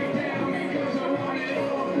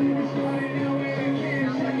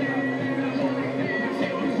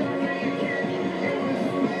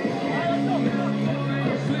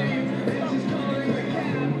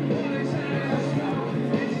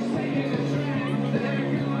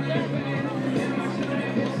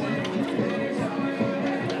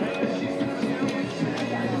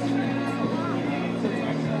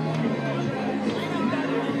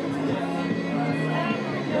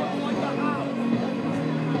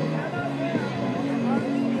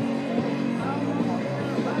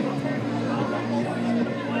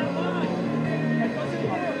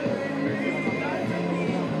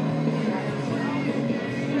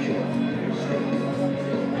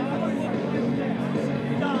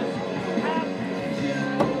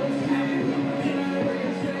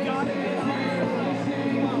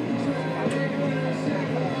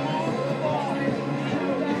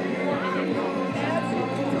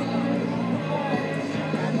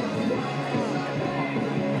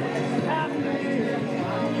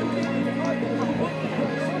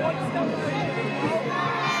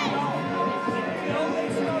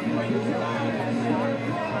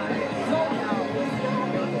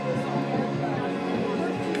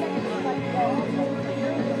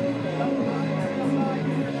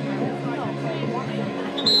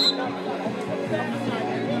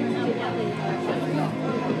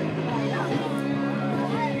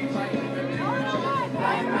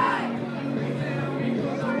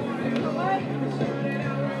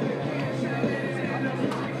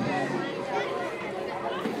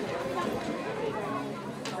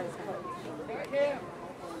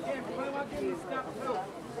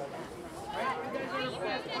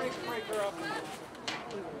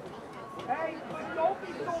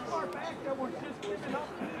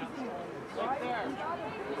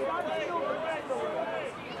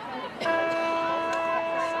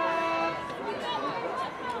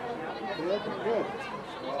Good.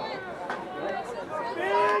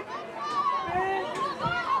 Big! Big!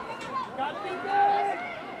 Got to be big!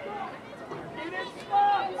 Get in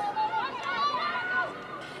spot!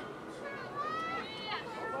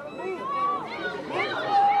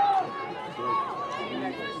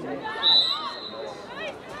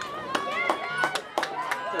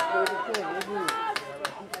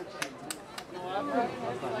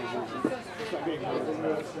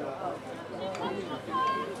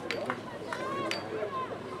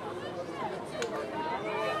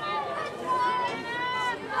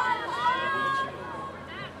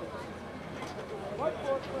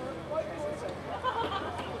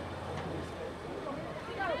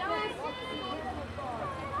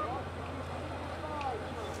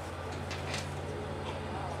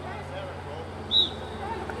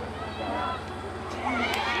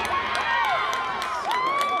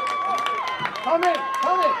 Come in,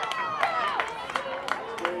 come in.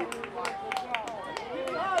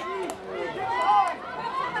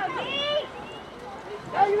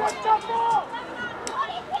 Hey, you want that ball?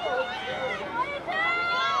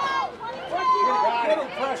 Get in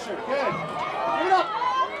pressure, good. Get up.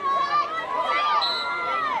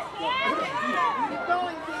 Keep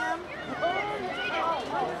going, Cam. Hey,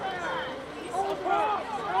 who's the ball?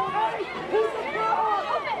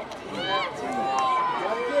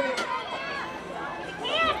 Gotta get it.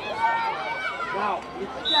 Now. Good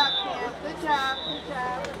job, Cam. Good job. Good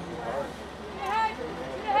job. Head.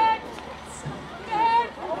 Head. Head.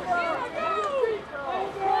 Over.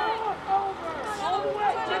 All the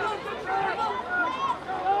way.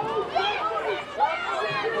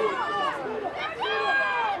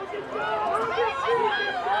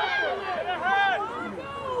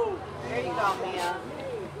 There you go, Mia.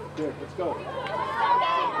 Good. Let's go. Come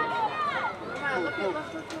on. Look at.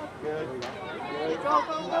 Good. Good. Go.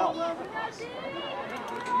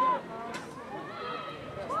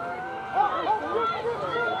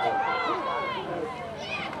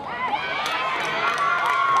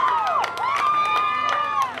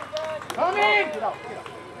 Come in! Get out, get out.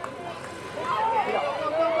 Get out.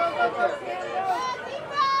 Right there.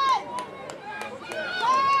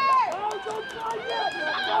 Don't try yet!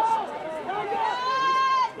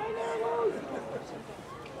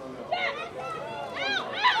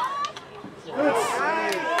 Good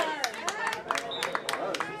save.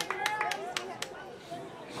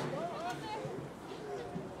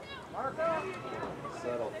 Marco.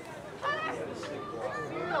 Settle.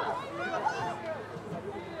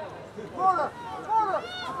 Corner!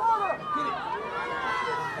 Get it!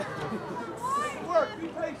 Work! Be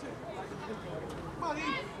patient! Come on, eat!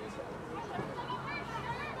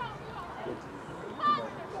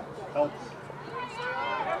 Helps.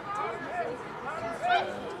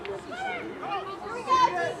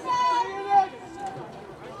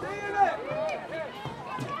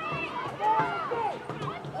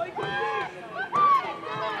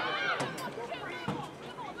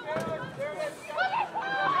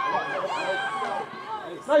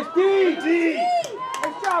 Nice D!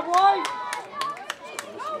 Nice job, White!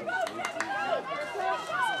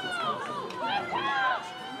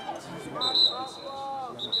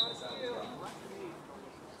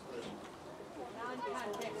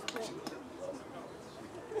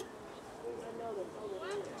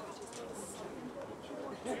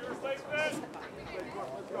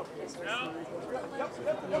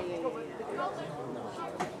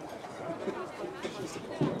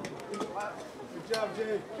 Good job,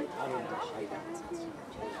 Jay.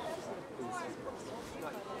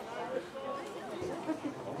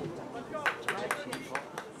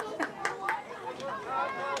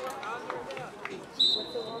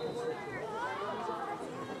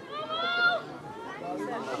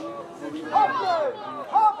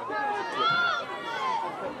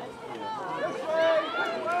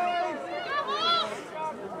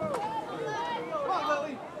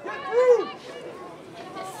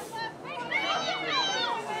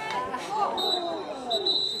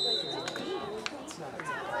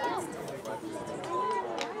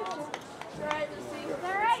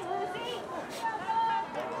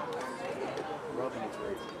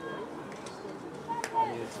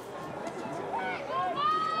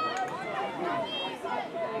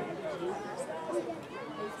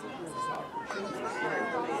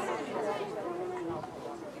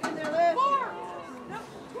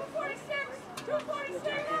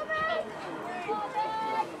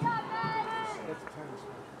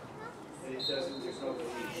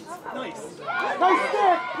 Nice. Nice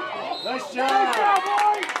stick. Nice job. Nice job,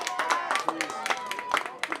 boy.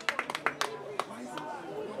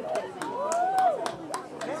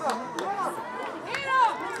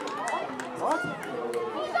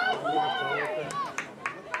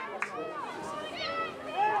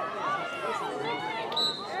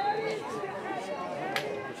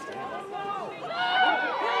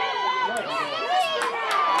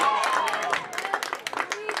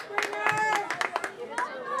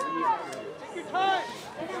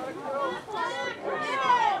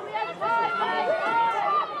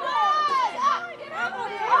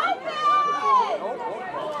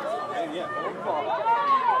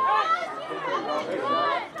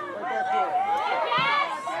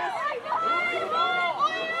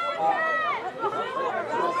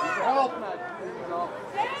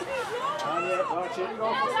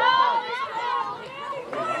 Split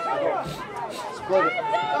it.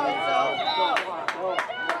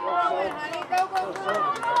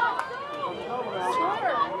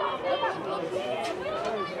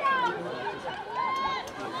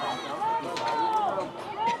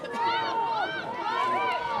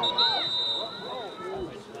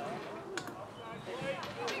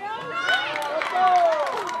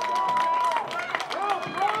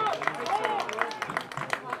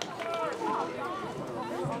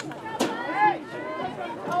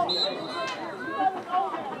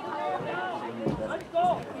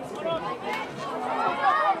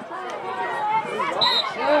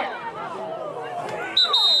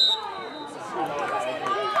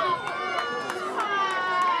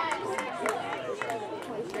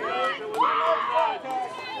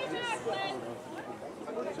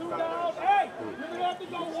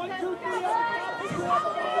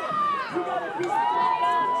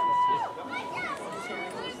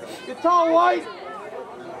 Get tall, White!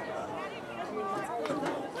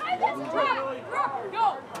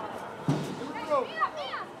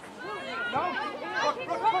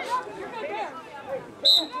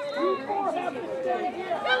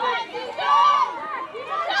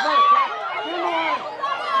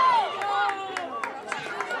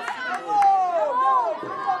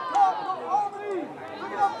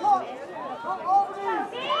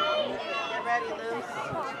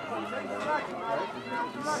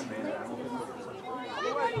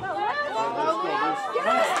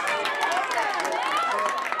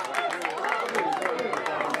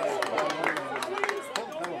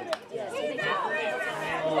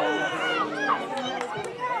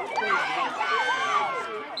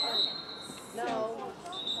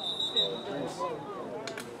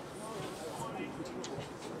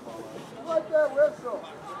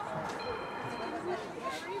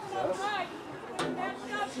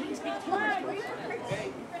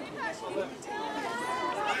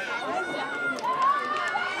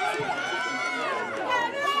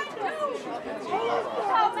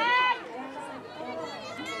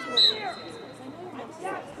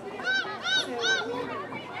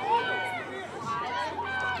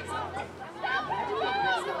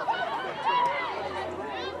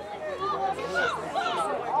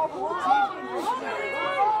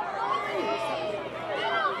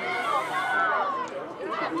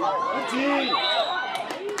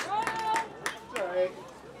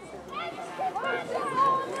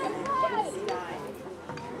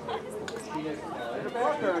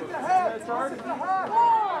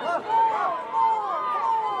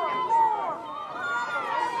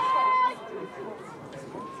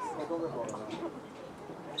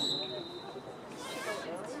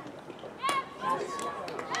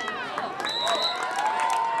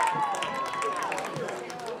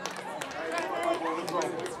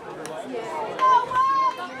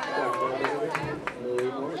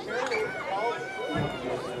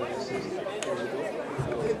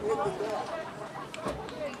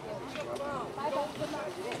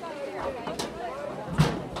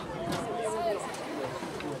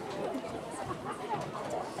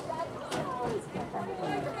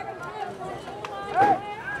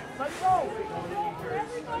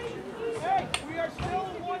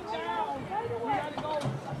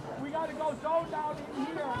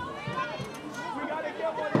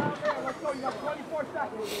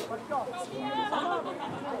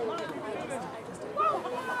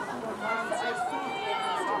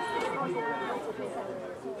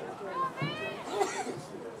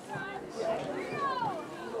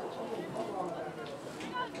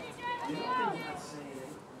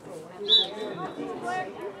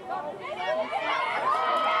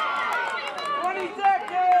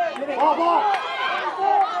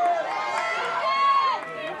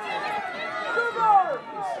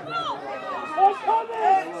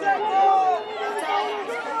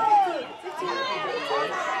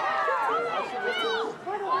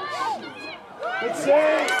 Good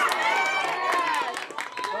save!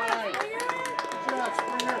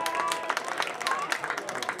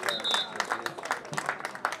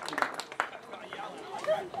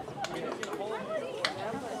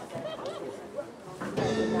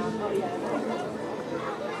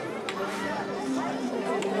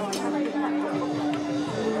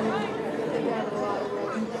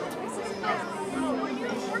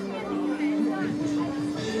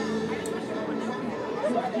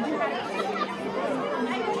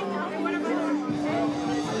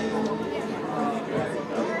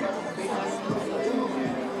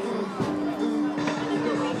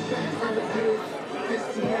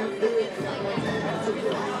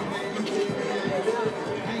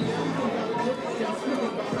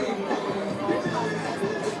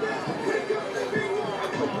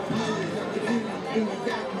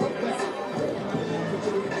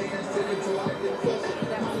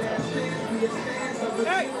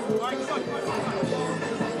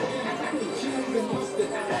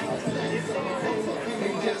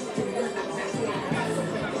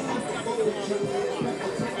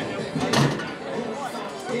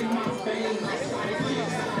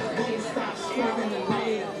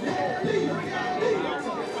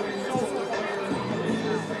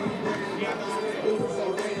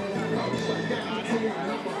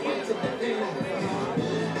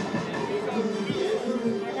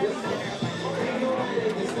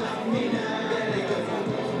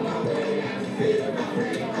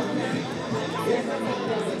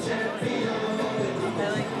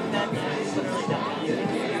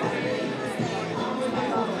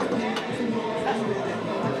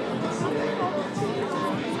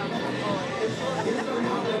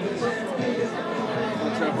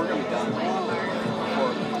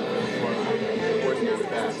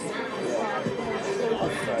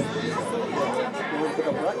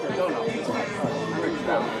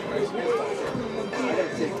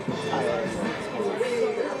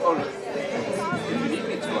 Oh, no. If you need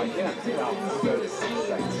me to, I can.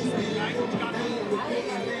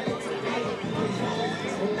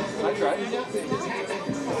 I tried.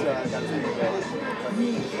 That's pretty bad.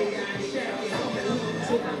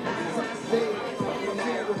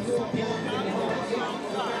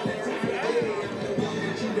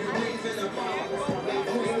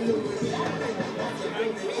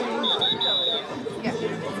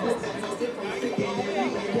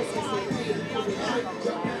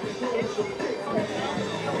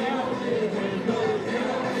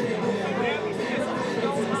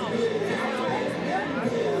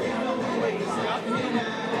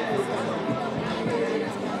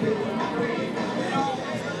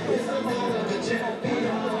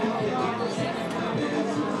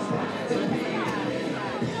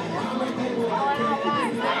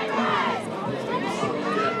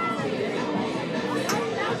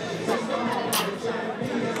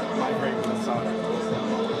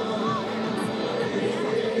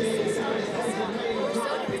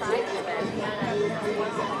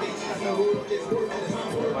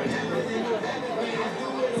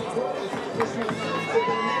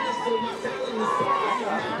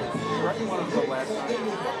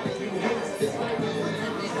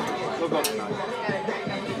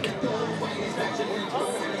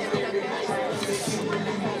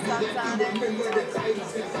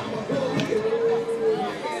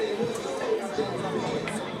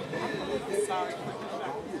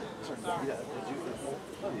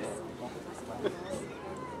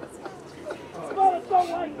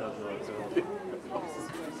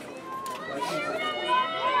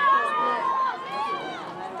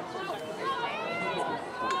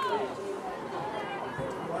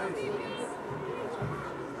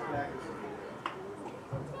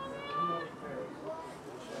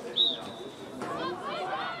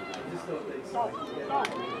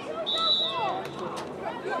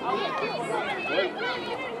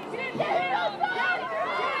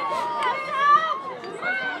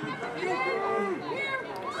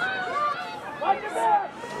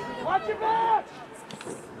 Watch your back!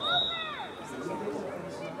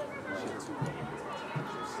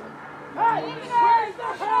 Hey! Where's the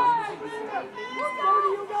head? Where do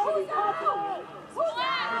you go? Who's out? Who's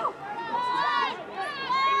out?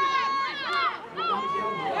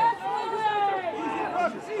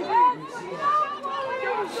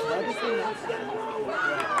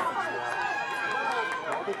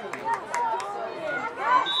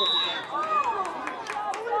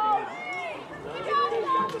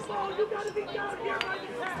 You gotta be down here right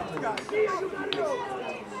now. Here, you gotta go.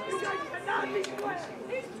 You guys cannot be quick.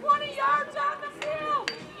 He's 20 yards on the field.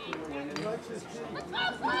 Let's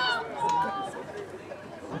go.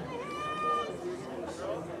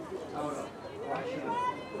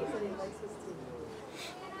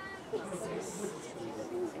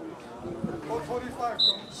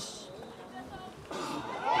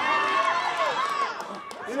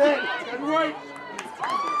 Get in. Get right.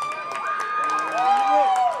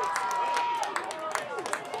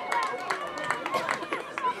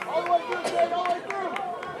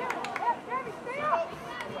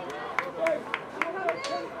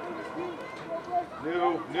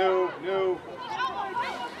 No.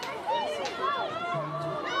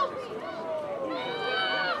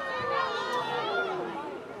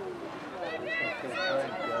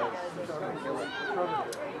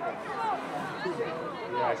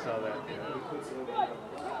 Yeah, I saw that.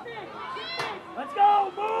 Let's go,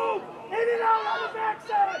 move! In and out on the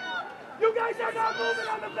backside! You guys are not moving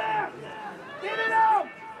on the back! In and out!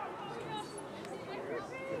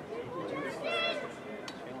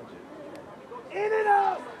 In and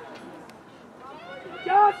out!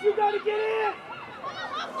 Josh, you gotta get in!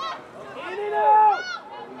 In and out!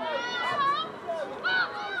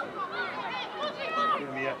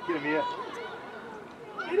 Get him here.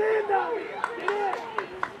 Get in now! Get in!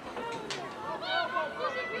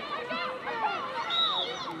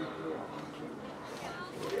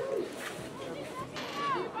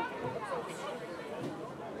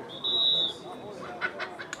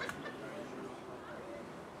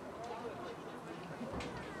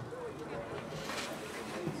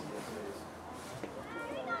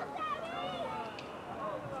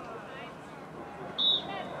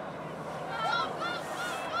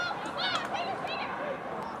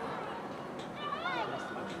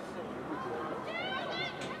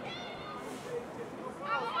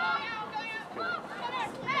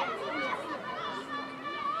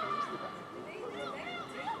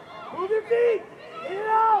 Move your feet! In and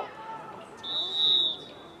out!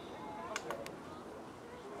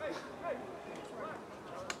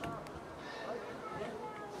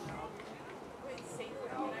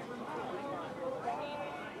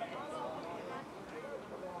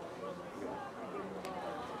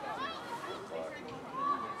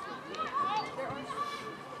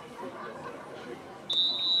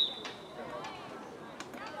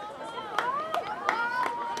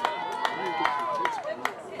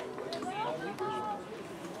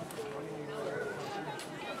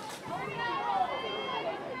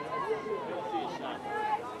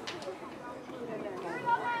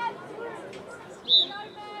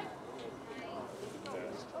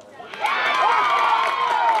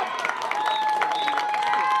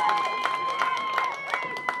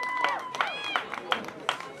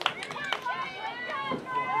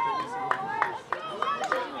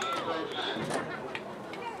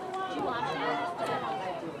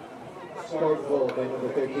 Start goal by number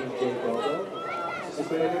 13, Jay Belda.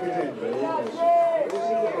 Assisted by number 10, Ray Nelson.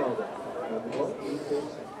 Losing the Belda. Number 1, 8 6.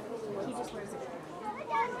 He just wears it.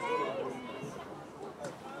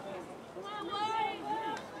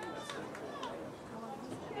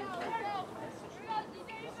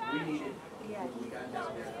 We need it. Yeah. We got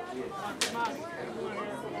down there. Come on.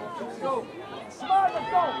 Let's go. Come on, let's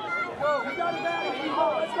go. Go. You got it back. Let's go.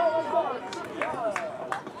 Let's go.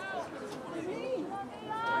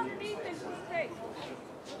 Underneath this mistake.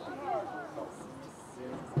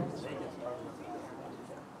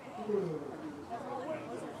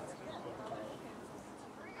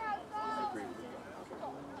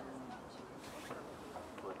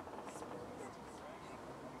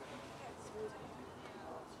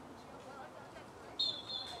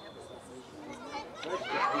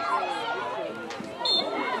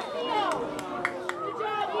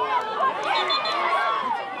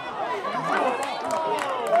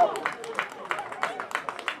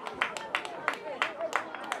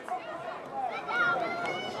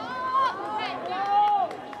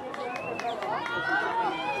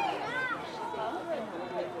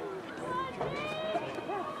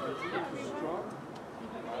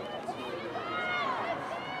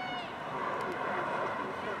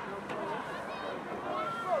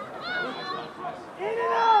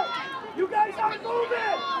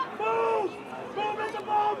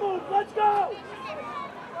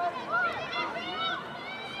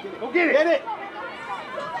 Go get it! Get it!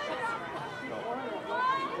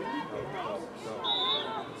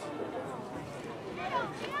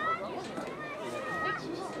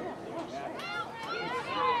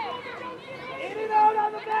 In and out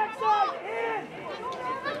on the backside! In!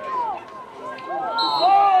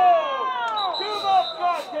 Oh! Too much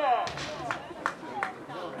contact!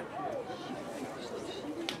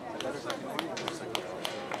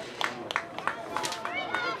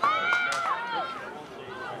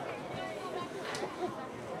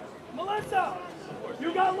 Melissa, you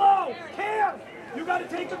got low. Cam, you got to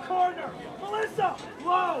take the corner. Melissa,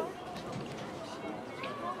 low.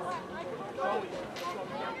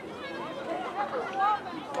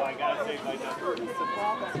 Oh, I gotta save my number.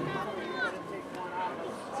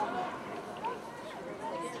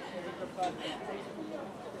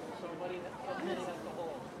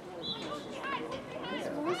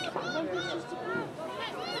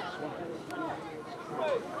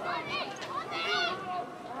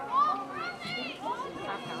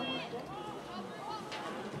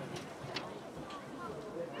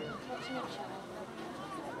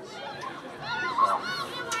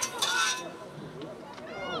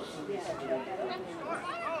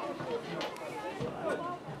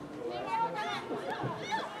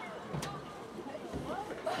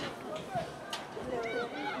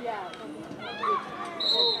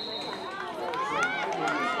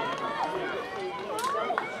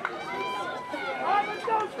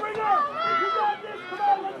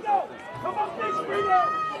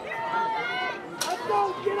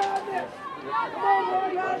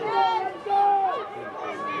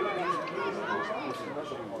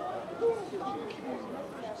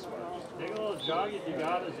 Take a little jog if you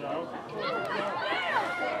got us out.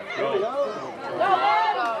 Go.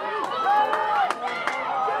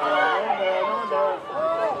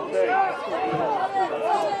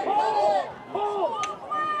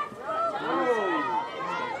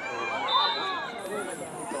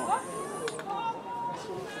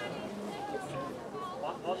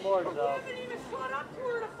 One more, though. You haven't even caught up to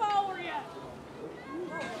her to foul her yet.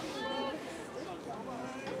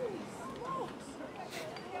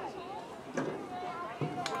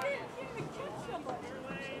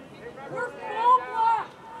 We're full block,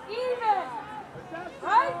 even,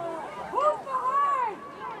 right? Who's behind?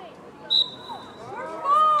 We're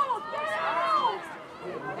full, get out!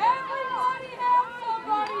 Everybody have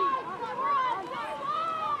somebody!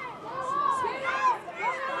 Get out!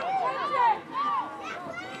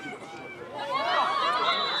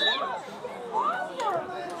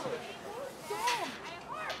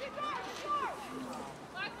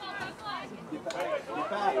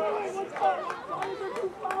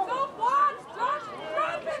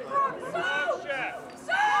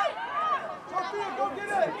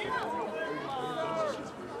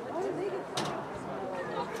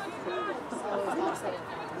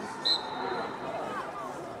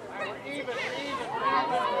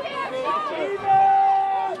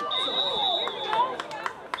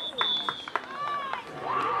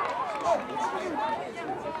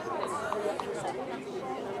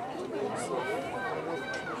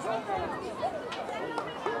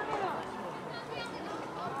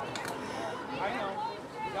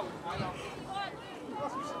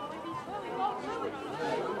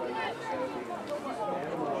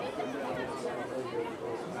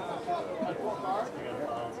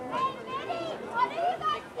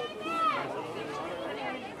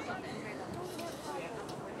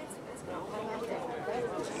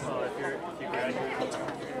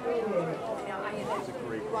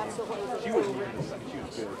 She was good.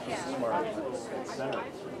 She was smart. Center.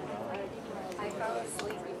 I fell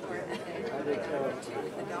asleep before it ended. I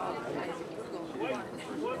with the dog.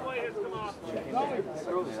 One way has come off.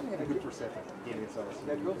 Good for second. He didn't sell us.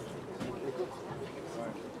 That girl?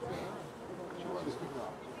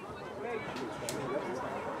 Wait,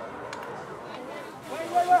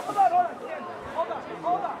 hold on.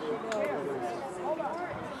 Hold on.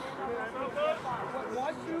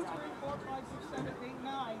 1, 2, 3, 4, 5, 6, 7, 8,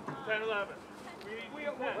 9. 10, 11.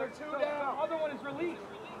 We're 2 down. Other one is released.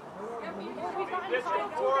 It's your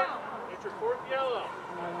fourth yellow.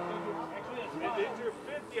 It's your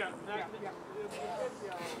fifth yellow.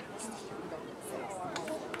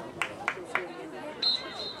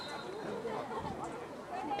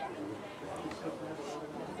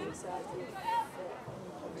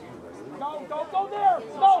 Go there.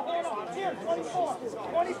 No, Hannah. Here, 24.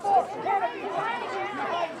 24. Hannah,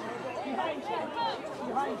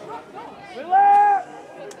 behind you. Relax.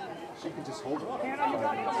 She can just hold it. Hannah, you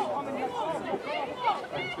got to come in here.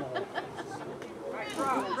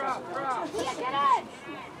 Drop. Get it!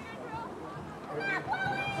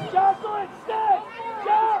 Jocelyn, stay!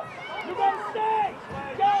 Go! You gotta stay!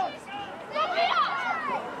 Go!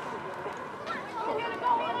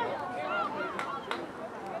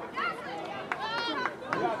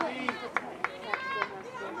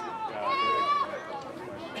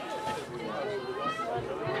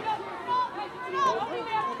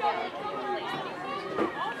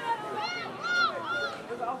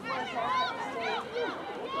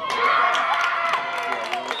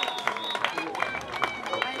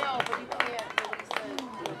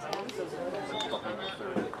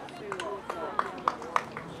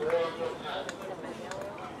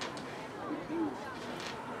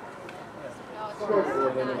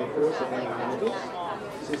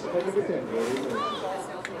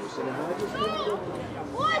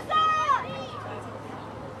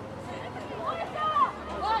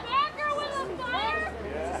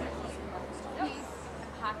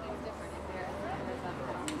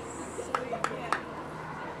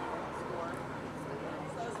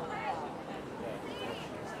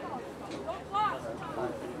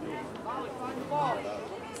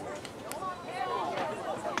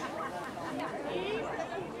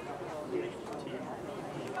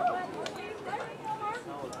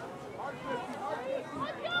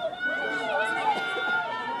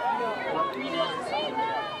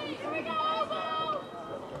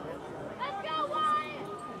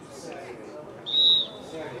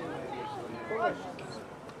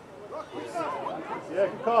 Yeah,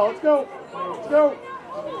 good call. Let's go. Let's go.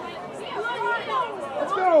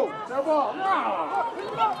 Let's go. It's our ball.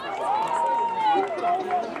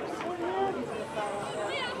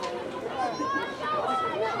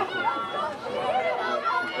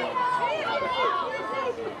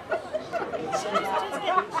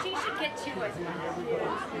 She should get 2 as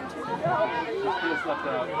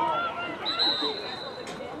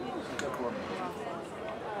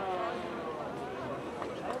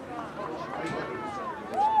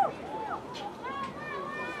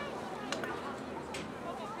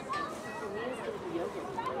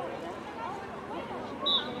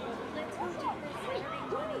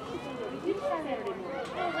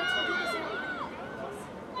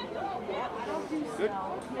Good.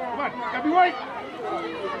 Come on. Gotta be white.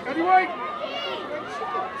 Gotta be white.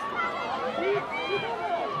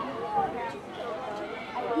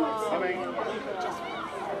 Coming.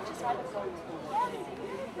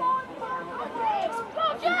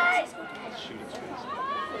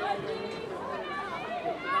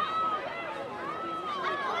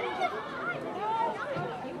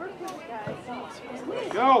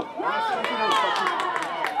 Go.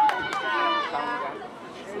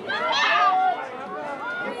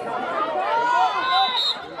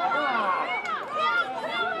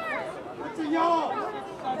 That's a yellow.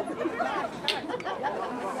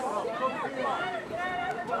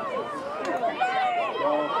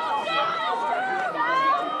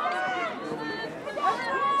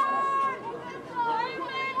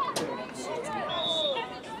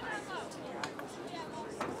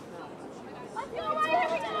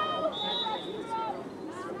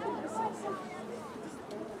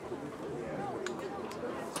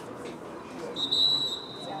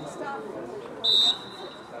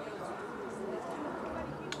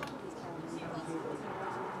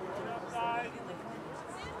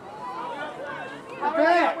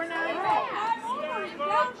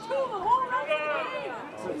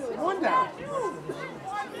 One down.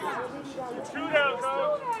 2 down,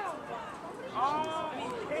 coach.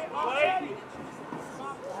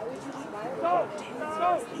 Go.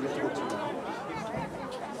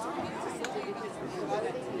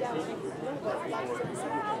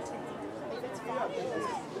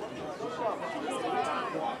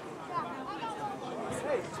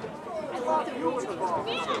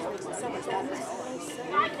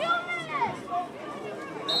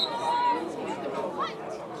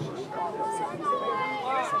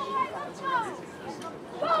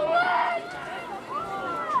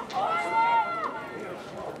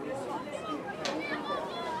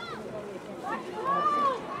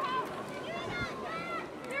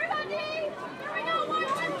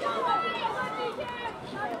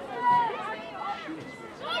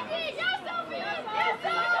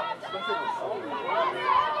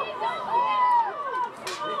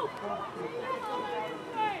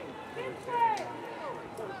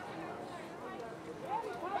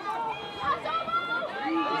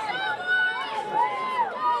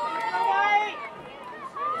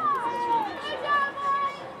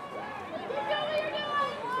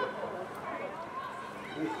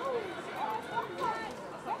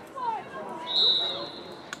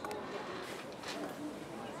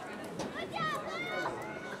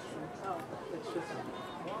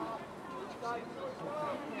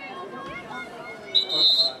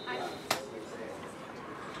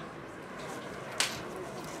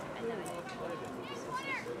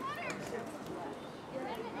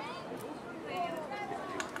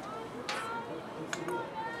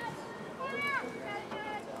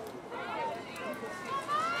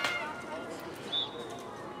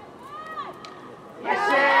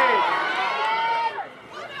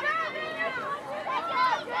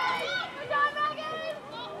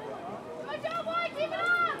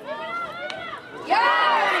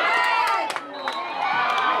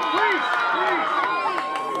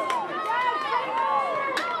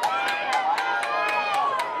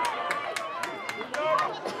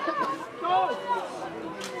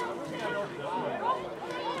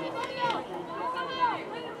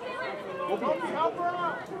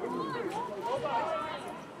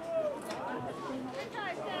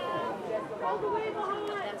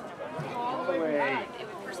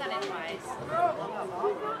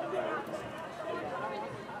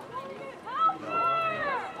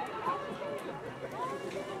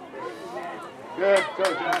 Good, go,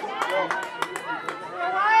 Jack. Go.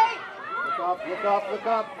 Look up, look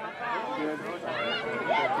up. Good. Good.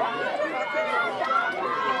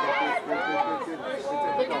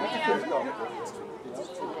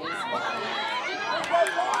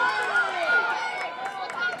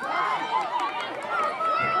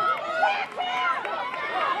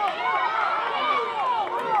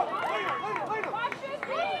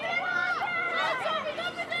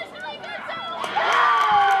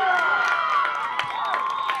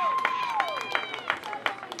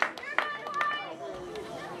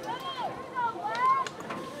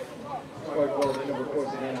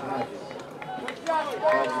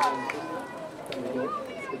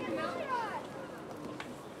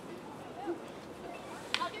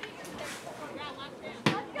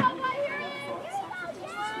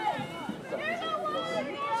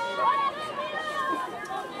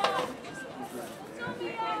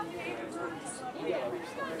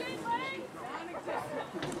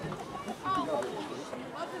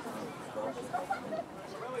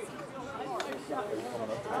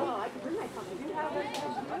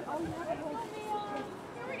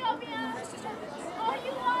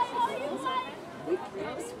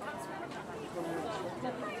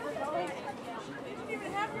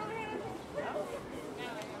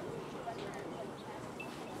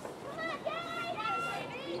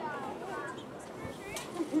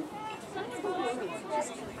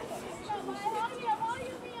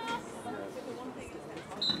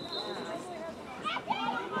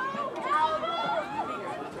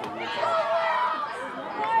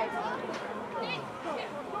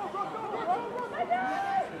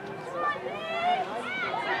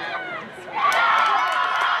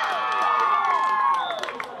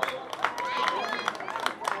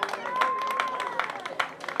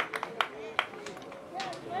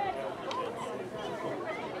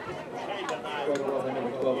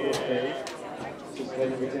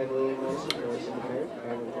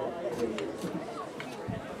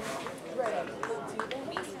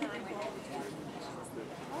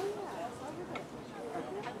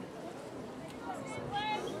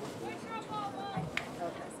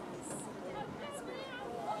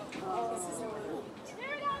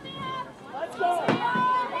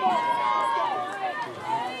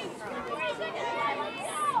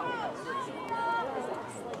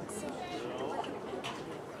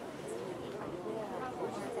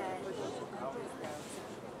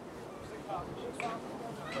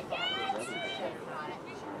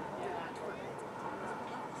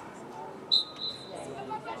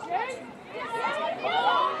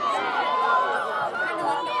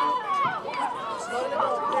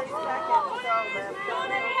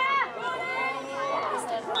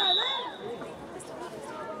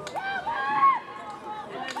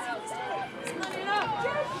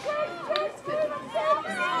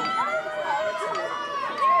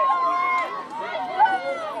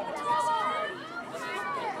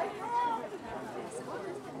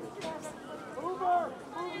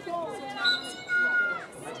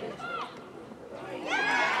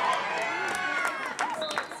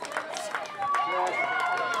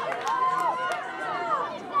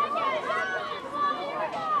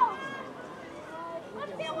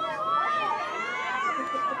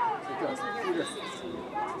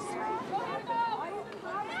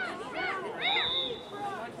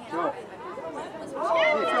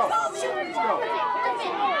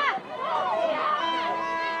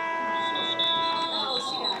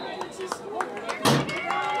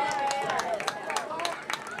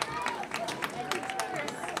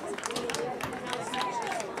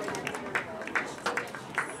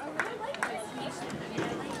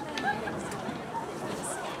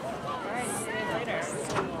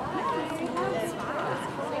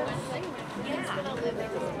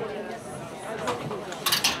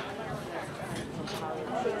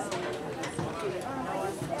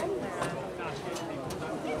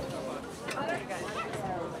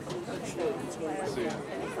 class. I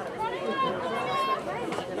thought it was